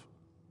because of love.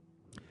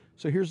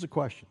 So here's the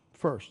question.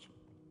 First,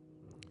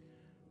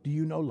 do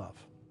you know love?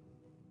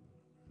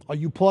 Are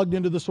you plugged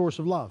into the source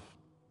of love?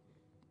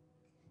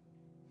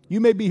 You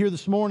may be here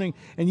this morning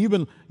and you've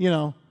been,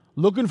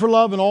 looking for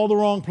love in all the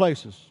wrong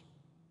places.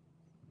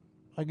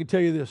 I can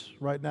tell you this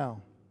right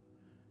now.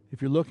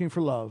 If you're looking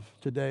for love,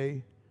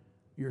 today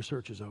your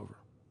search is over.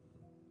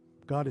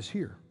 God is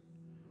here,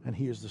 and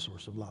He is the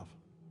source of love.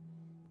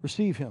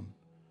 Receive Him.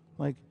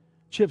 Like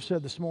Chip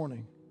said this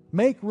morning,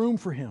 make room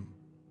for Him,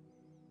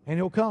 and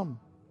He'll come,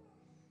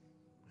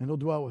 and He'll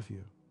dwell with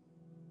you.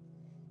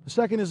 The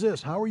second is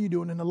this: how are you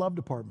doing in the love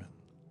department?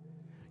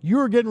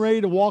 You're getting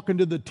ready to walk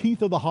into the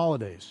teeth of the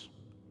holidays,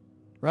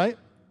 right?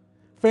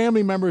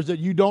 Family members that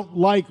you don't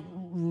like,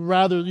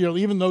 rather,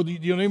 even though you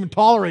don't even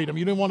tolerate them,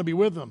 you don't want to be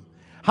with them.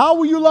 How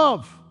will you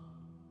love?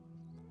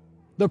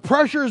 The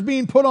pressure is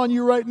being put on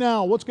you right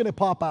now. What's going to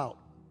pop out?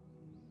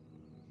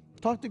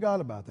 Talk to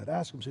God about that.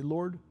 Ask Him, say,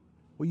 Lord,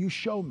 will you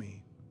show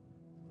me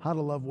how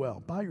to love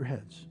well? Bow your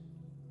heads.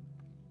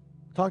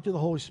 Talk to the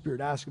Holy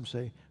Spirit. Ask Him,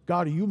 say,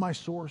 God, are you my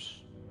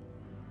source?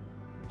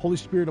 Holy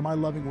Spirit, am I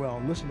loving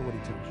well? Listen to what He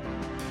tells you.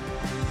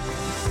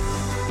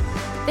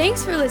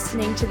 Thanks for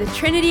listening to the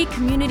Trinity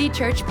Community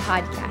Church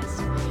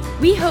podcast.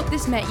 We hope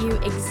this met you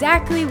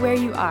exactly where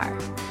you are.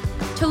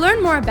 To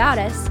learn more about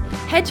us,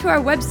 head to our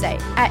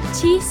website at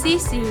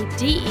tccde.com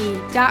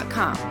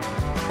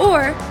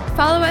or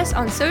follow us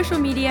on social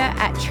media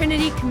at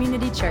Trinity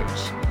Community Church.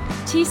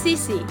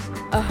 TCC,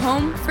 a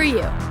home for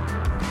you.